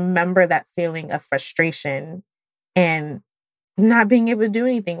remember that feeling of frustration and not being able to do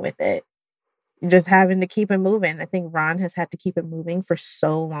anything with it. Just having to keep it moving. I think Ron has had to keep it moving for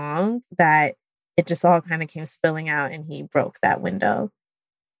so long that it just all kind of came spilling out and he broke that window.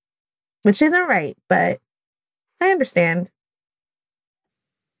 Which isn't right, but I understand.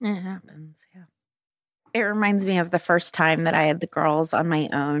 It happens, yeah. It reminds me of the first time that I had the girls on my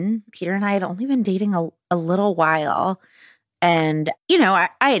own. Peter and I had only been dating a little while. And, you know, I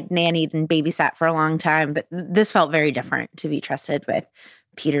had nannied and babysat for a long time, but this felt very different to be trusted with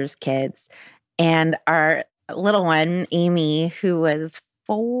Peter's kids. And our little one, Amy, who was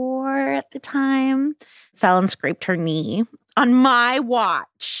 4 at the time, fell and scraped her knee on my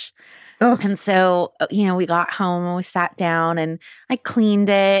watch. Oh. And so, you know, we got home and we sat down and I cleaned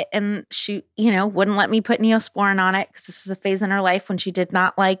it, and she, you know, wouldn't let me put Neosporin on it because this was a phase in her life when she did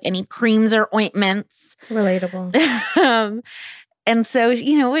not like any creams or ointments. Relatable. And so,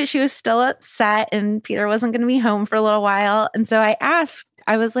 you know, she was still upset and Peter wasn't going to be home for a little while. And so I asked,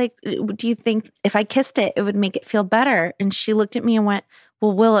 I was like, do you think if I kissed it, it would make it feel better? And she looked at me and went,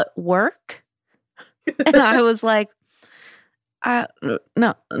 well, will it work? And I was like,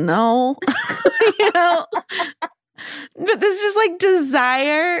 no, you know, but this just like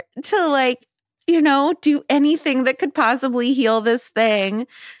desire to like, you know, do anything that could possibly heal this thing.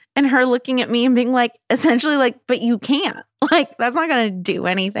 And her looking at me and being like, essentially like, but you can't, like, that's not going to do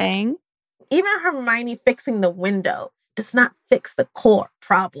anything. Even Hermione fixing the window does not fix the core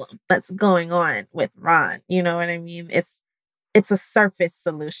problem that's going on with Ron. You know what I mean? It's a surface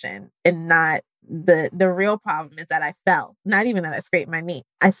solution and not the real problem is that I fell. Not even that I scraped my knee.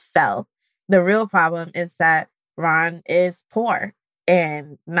 I fell. The real problem is that Ron is poor,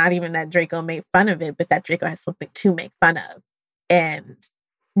 and not even that Draco made fun of it, but that Draco has something to make fun of. And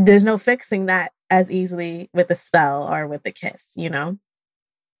there's no fixing that as easily with a spell or with a kiss, you know?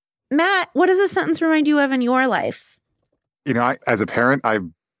 Matt, what does this sentence remind you of in your life? You know, as a parent, I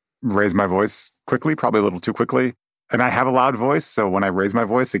raise my voice quickly, probably a little too quickly. And I have a loud voice, so when I raise my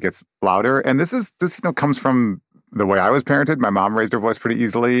voice, it gets louder. And this comes from the way I was parented. My mom raised her voice pretty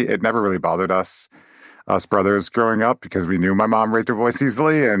easily. It never really bothered us brothers growing up because we knew my mom raised her voice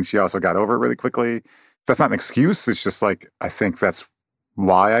easily, and she also got over it really quickly. That's not an excuse. It's just like, I think that's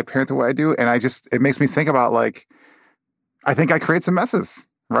why I parent the way I do. And it makes me think about like, I think I create some messes,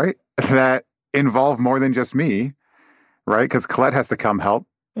 right? That involve more than just me, right? Because Colette has to come help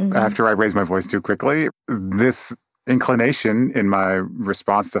after I raise my voice too quickly. This inclination in my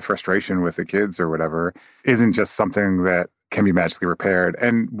response to frustration with the kids or whatever isn't just something that can be magically repaired.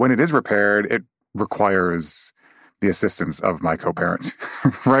 And when it is repaired, it requires the assistance of my co-parent,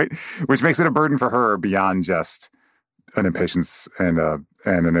 right? Which makes it a burden for her beyond just an impatience and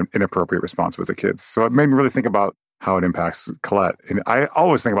an inappropriate response with the kids. So it made me really think about how it impacts Colette. And I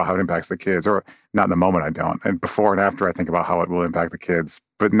always think about how it impacts the kids, or not in the moment I don't. And before and after I think about how it will impact the kids.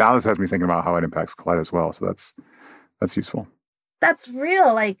 But now this has me thinking about how it impacts Colette as well. So that's useful. That's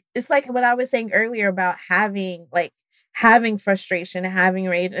real. Like, it's like what I was saying earlier about having frustration, having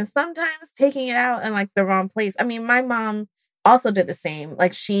rage, and sometimes taking it out in like the wrong place. I mean, my mom also did the same.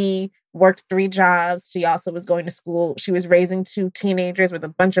 Like, she worked 3 jobs. She also was going to school. She was raising 2 teenagers with a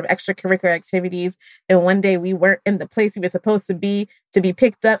bunch of extracurricular activities. And one day we weren't in the place we were supposed to be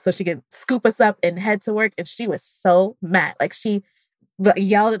picked up so she could scoop us up and head to work. And she was so mad. Like, she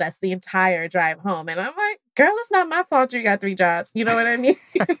yelled at us the entire drive home. And I'm like, girl, it's not my fault you got 3 jobs. You know what I mean?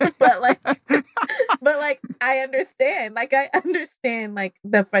 but I understand. Like, I understand like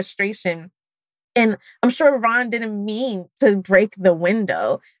the frustration. And I'm sure Ron didn't mean to break the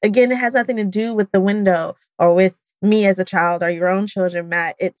window. Again, it has nothing to do with the window or with me as a child or your own children,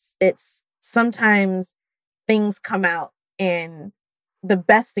 Matt. It's sometimes things come out and the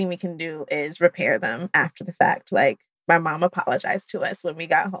best thing we can do is repair them after the fact. Like, my mom apologized to us when we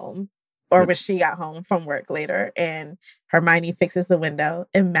got home, or when she got home from work later, and Hermione fixes the window,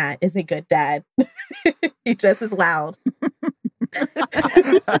 and Matt is a good dad. He just is loud.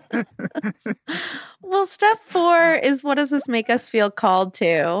 Well, step 4 is, what does this make us feel called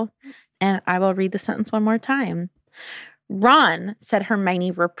to? And I will read the sentence one more time. Ron, said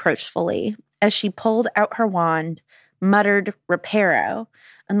Hermione reproachfully, as she pulled out her wand, muttered reparo,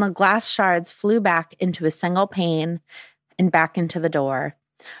 and the glass shards flew back into a single pane and back into the door.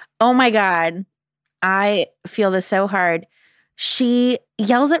 Oh my God, I feel this so hard. She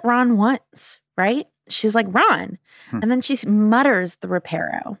yells at Ron once, right? She's like, Ron. And then she mutters the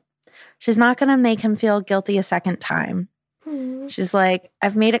reparo. She's not going to make him feel guilty a second time. She's like,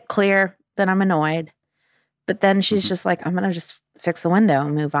 I've made it clear that I'm annoyed. But then she's just like, I'm going to just fix the window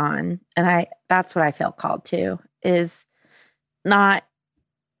and move on. And that's what I feel called to, is not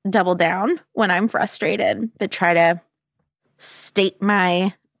double down when I'm frustrated, but try to state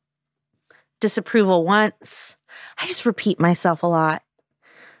my disapproval once. I just repeat myself a lot.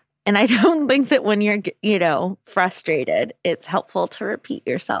 And I don't think that when you're, frustrated, it's helpful to repeat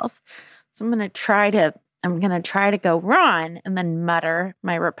yourself. So I'm going to try to go Ron and then mutter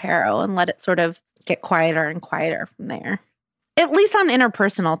my reparo and let it sort of get quieter and quieter from there. At least on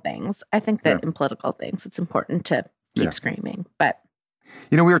interpersonal things. I think that in political things, it's important to keep screaming. But,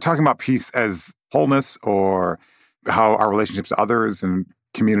 we were talking about peace as wholeness, or how our relationships to others and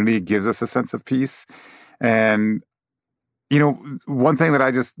community gives us a sense of peace. And, one thing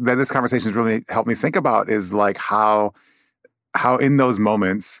that this conversation has really helped me think about is like how in those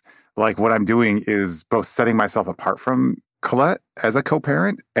moments, like what I'm doing is both setting myself apart from Colette as a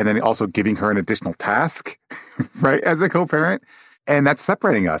co-parent, and then also giving her an additional task, right, as a co-parent. And that's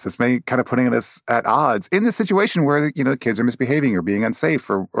separating us. It's maybe kind of putting us at odds in the situation where, kids are misbehaving or being unsafe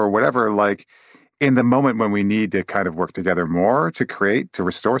or whatever. Like, in the moment when we need to kind of work together more to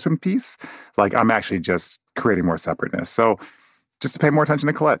restore some peace, like I'm actually just creating more separateness. So just to pay more attention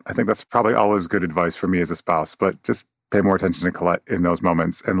to Colette. I think that's probably always good advice for me as a spouse, but just pay more attention to Colette in those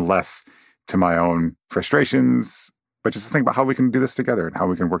moments and less to my own frustrations, but just to think about how we can do this together and how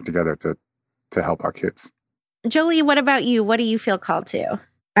we can work together to help our kids. Jolie, what about you? What do you feel called to?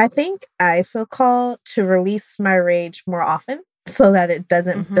 I think I feel called to release my rage more often so that it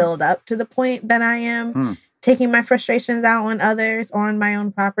doesn't build up to the point that I am taking my frustrations out on others or on my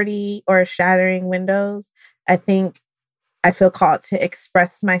own property or shattering windows. I think I feel called to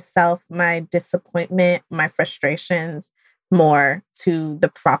express myself, my disappointment, my frustrations more to the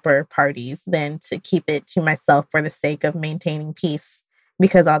proper parties than to keep it to myself for the sake of maintaining peace,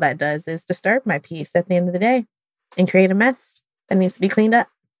 because all that does is disturb my peace at the end of the day and create a mess that needs to be cleaned up.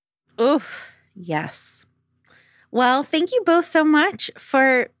 Oof. Yes. Well, thank you both so much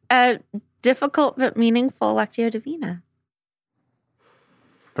for a difficult but meaningful Lectio Divina.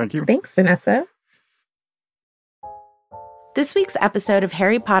 Thank you. Thanks, Vanessa. This week's episode of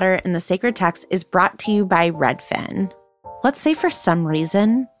Harry Potter and the Sacred Text is brought to you by Redfin. Let's say for some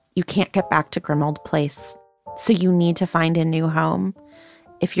reason you can't get back to Grimmauld Place, so you need to find a new home.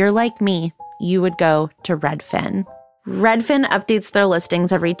 If you're like me, you would go to Redfin. Redfin updates their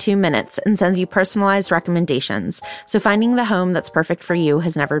listings every 2 minutes and sends you personalized recommendations, so finding the home that's perfect for you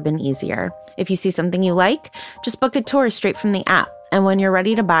has never been easier. If you see something you like, just book a tour straight from the app. And when you're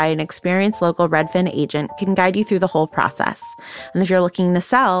ready to buy, an experienced local Redfin agent can guide you through the whole process. And if you're looking to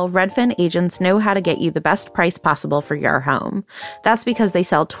sell, Redfin agents know how to get you the best price possible for your home. That's because they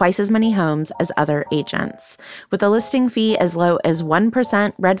sell twice as many homes as other agents. With a listing fee as low as 1%,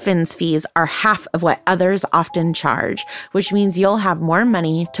 Redfin's fees are half of what others often charge, which means you'll have more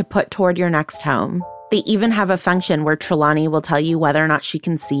money to put toward your next home. They even have a function where Trelawney will tell you whether or not she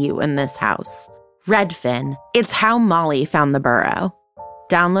can see you in this house. Redfin. It's how Molly found the burrow.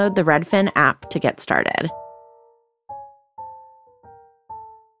 Download the Redfin app to get started.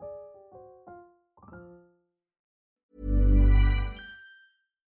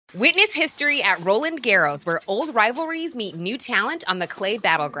 Witness history at Roland Garros, where old rivalries meet new talent on the clay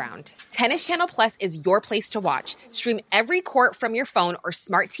battleground. Tennis Channel Plus is your place to watch. Stream every court from your phone or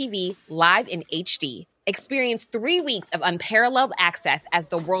smart TV live in HD. Experience 3 weeks of unparalleled access as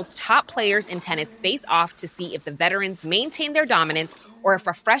the world's top players in tennis face off to see if the veterans maintain their dominance or if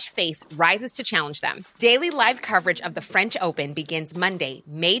a fresh face rises to challenge them. Daily live coverage of the French Open begins Monday,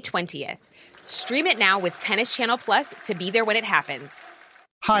 May 20th. Stream it now with Tennis Channel Plus to be there when it happens.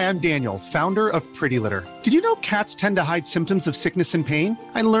 Hi, I'm Daniel, founder of Pretty Litter. Did you know cats tend to hide symptoms of sickness and pain?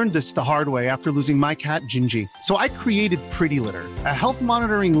 I learned this the hard way after losing my cat, Gingy. So I created Pretty Litter, a health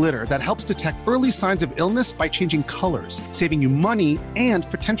monitoring litter that helps detect early signs of illness by changing colors, saving you money and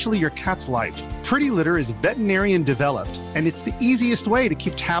potentially your cat's life. Pretty Litter is veterinarian developed, and it's the easiest way to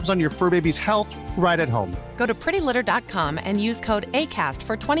keep tabs on your fur baby's health right at home. Go to prettylitter.com and use code ACAST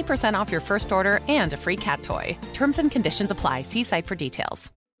for 20% off your first order and a free cat toy. Terms and conditions apply. See site for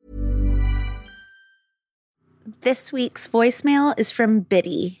details. This week's voicemail is from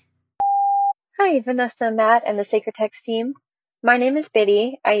Biddy. Hi, Vanessa, Matt, and the Sacred Text team. My name is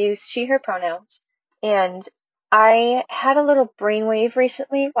Biddy. I use she, her pronouns. And I had a little brainwave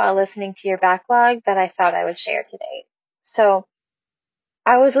recently while listening to your backlog that I thought I would share today. So,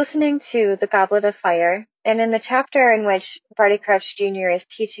 I was listening to The Goblet of Fire, and in the chapter in which Barty Crouch Jr. is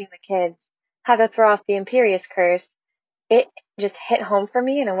teaching the kids how to throw off the Imperius Curse, it just hit home for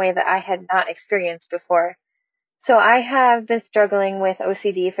me in a way that I had not experienced before. So I have been struggling with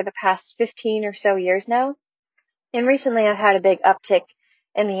OCD for the past 15 or so years now, and recently I've had a big uptick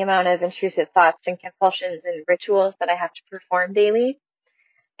in the amount of intrusive thoughts and compulsions and rituals that I have to perform daily.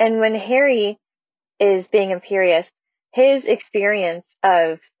 And when Harry is being imperious, his experience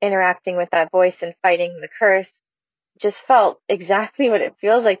of interacting with that voice and fighting the curse just felt exactly what it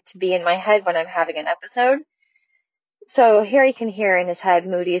feels like to be in my head when I'm having an episode. So Harry can hear in his head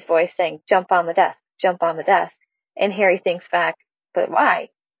Moody's voice saying, "Jump on the desk, jump on the desk." And Harry thinks back, "But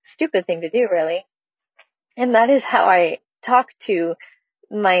why? Stupid thing to do, really." And that is how I talk to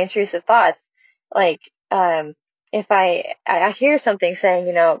my intrusive thoughts. Like, if I hear something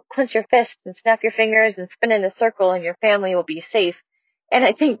saying, clench your fists and snap your fingers and spin in a circle and your family will be safe. And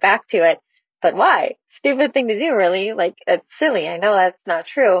I think back to it, but why? Stupid thing to do, really. Like, it's silly. I know that's not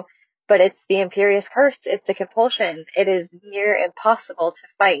true, but it's the Imperious Curse. It's a compulsion. It is near impossible to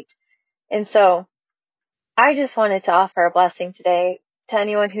fight. And so I just wanted to offer a blessing today to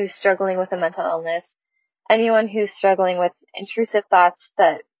anyone who's struggling with a mental illness, anyone who's struggling with intrusive thoughts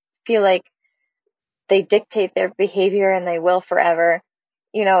that feel like they dictate their behavior and they will forever.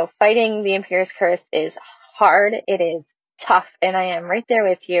 Fighting the Imperious Curse is hard. It is tough, and I am right there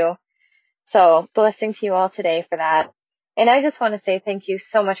with you. So blessing to you all today for that. And I just want to say thank you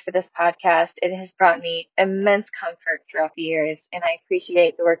so much for this podcast. It has brought me immense comfort throughout the years, and I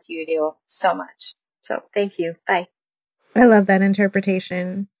appreciate the work you do so much. So thank you. Bye. I love that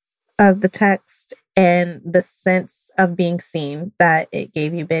interpretation of the text and the sense of being seen that it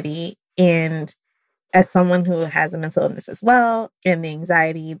gave you, Biddy. And as someone who has a mental illness as well, and the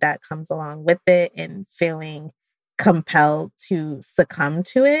anxiety that comes along with it and feeling compelled to succumb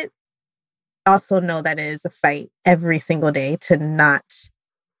to it, also know that it is a fight every single day to not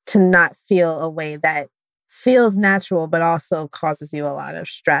feel a way that feels natural, but also causes you a lot of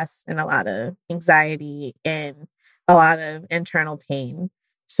stress and a lot of anxiety and a lot of internal pain.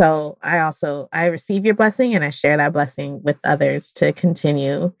 So I receive your blessing, and I share that blessing with others to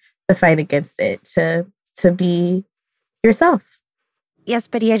continue the fight against it, to be yourself. Yes,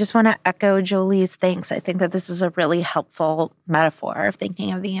 Biddy, I just want to echo Jolie's thanks. I think that this is a really helpful metaphor of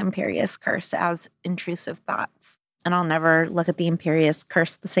thinking of the Imperious Curse as intrusive thoughts. And I'll never look at the Imperious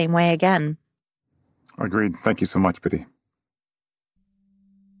Curse the same way again. Agreed. Thank you so much, Biddy.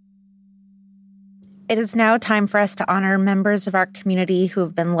 It is now time for us to honor members of our community who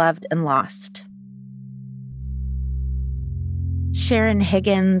have been loved and lost. Sharon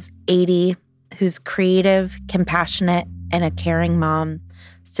Higgins, 80, who's creative, compassionate, and a caring mom,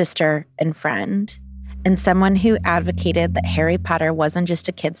 sister, and friend, and someone who advocated that Harry Potter wasn't just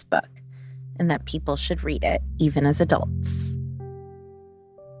a kid's book and that people should read it even as adults.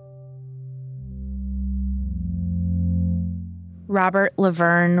 Robert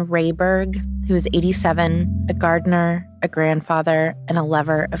Laverne Rayberg, who is 87, a gardener, a grandfather, and a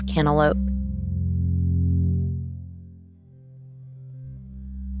lover of cantaloupe.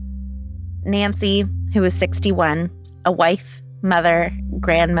 Nancy, who is 61, a wife, mother,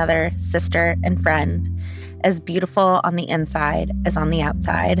 grandmother, sister, and friend, as beautiful on the inside as on the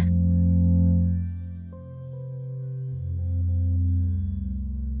outside.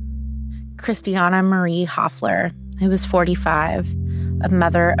 Christiana Marie Hoffler, who was 45, a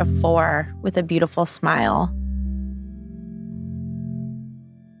mother of 4 with a beautiful smile.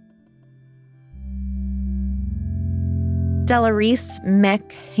 Delarice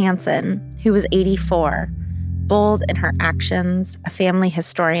Mick Hansen, who was 84, bold in her actions, a family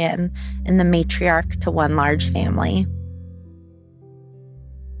historian, and the matriarch to one large family.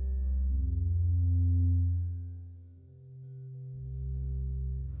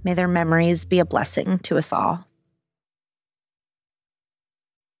 May their memories be a blessing to us all.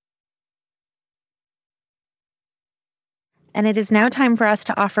 And it is now time for us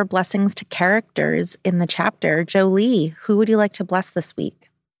to offer blessings to characters in the chapter. Jolie, who would you like to bless this week?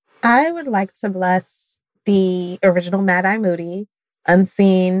 I would like to bless the original Mad-Eye Moody,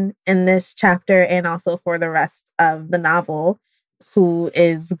 unseen in this chapter and also for the rest of the novel, who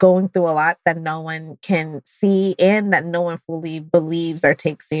is going through a lot that no one can see and that no one fully believes or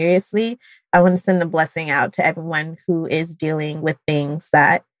takes seriously. I want to send a blessing out to everyone who is dealing with things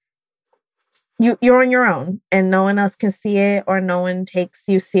that you're on your own and no one else can see it or no one takes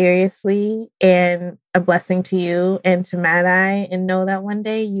you seriously, and a blessing to you and to Mad-Eye, and know that one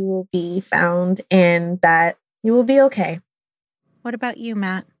day you will be found and that you will be okay. What about you,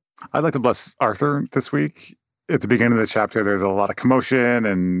 Matt? I'd like to bless Arthur this week. At the beginning of the chapter, there's a lot of commotion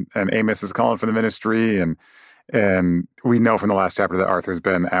and Amos is calling for the ministry. And we know from the last chapter that Arthur's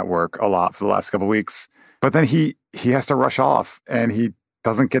been at work a lot for the last couple of weeks. But then he has to rush off and he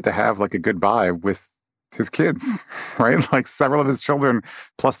doesn't get to have like a goodbye with his kids, right? Like several of his children,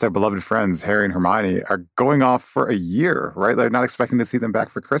 plus their beloved friends, Harry and Hermione, are going off for a year, right? They're not expecting to see them back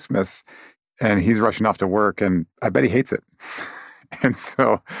for Christmas. And he's rushing off to work and I bet he hates it. And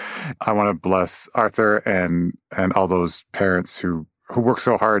so I want to bless Arthur and all those parents who work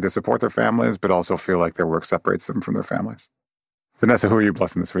so hard to support their families, but also feel like their work separates them from their families. Vanessa, who are you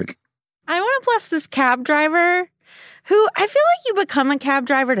blessing this week? I want to bless this cab driver who I feel like you become a cab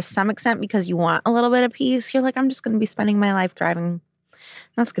driver to some extent because you want a little bit of peace. You're like, I'm just going to be spending my life driving.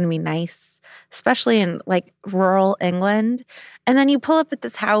 That's going to be nice, especially in like rural England. And then you pull up at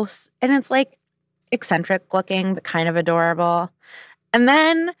this house and it's like, eccentric looking, but kind of adorable. And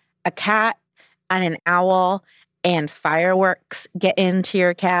then a cat and an owl and fireworks get into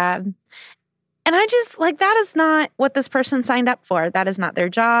your cab. And I just, like, that is not what this person signed up for. That is not their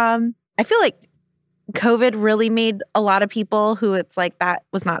job. I feel like COVID really made a lot of people who it's like, that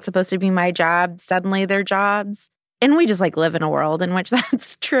was not supposed to be my job, suddenly their jobs. And we just, like, live in a world in which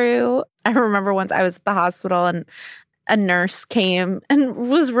that's true. I remember once I was at the hospital and a nurse came and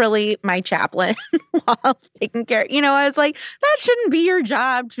was really my chaplain while taking care. You know, I was like, that shouldn't be your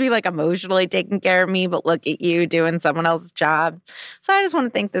job to be, like, emotionally taking care of me, but look at you doing someone else's job. So I just want to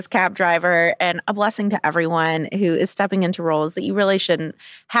thank this cab driver, and a blessing to everyone who is stepping into roles that you really shouldn't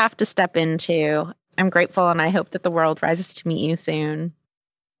have to step into. I'm grateful, and I hope that the world rises to meet you soon.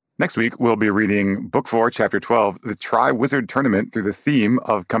 Next week, we'll be reading Book 4, Chapter 12, The Tri-Wizard Tournament, through the theme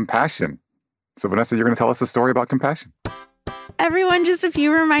of compassion. So, Vanessa, you're going to tell us a story about compassion. Everyone, just a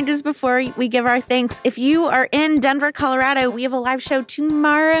few reminders before we give our thanks. If you are in Denver, Colorado, we have a live show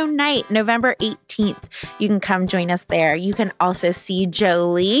tomorrow night, November 18th. You can come join us there. You can also see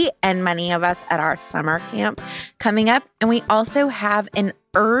Jolie and many of us at our summer camp coming up. And we also have an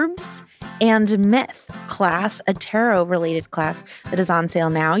herbs and myth class, a tarot-related class that is on sale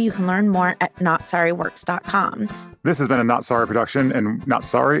now. You can learn more at NotSorryWorks.com. This has been a Not Sorry production, and Not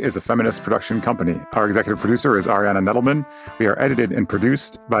Sorry is a feminist production company. Our executive producer is Ariana Nettleman. We are edited and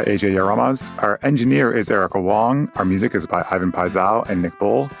produced by AJ Yaramas. Our engineer is Erica Wong. Our music is by Ivan Paisau and Nick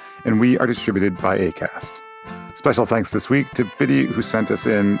Bull, and we are distributed by Acast. Special thanks this week to Biddy, who sent us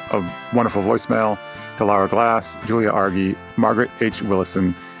in a wonderful voicemail, to Laura Glass, Julia Argy, Margaret H.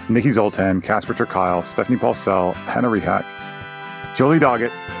 Willison, Nikki Zoltan, Casper Terkyle, Stephanie Paulsell, Hannah Rehak, Jolie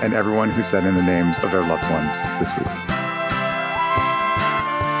Doggett, and everyone who sent in the names of their loved ones this week.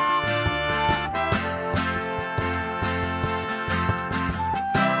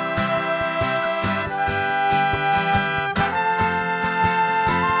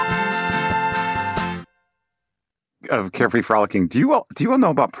 Of Carefree Frolicking, do you all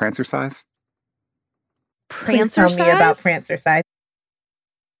know about Prancercise? Please tell me about Prancercise.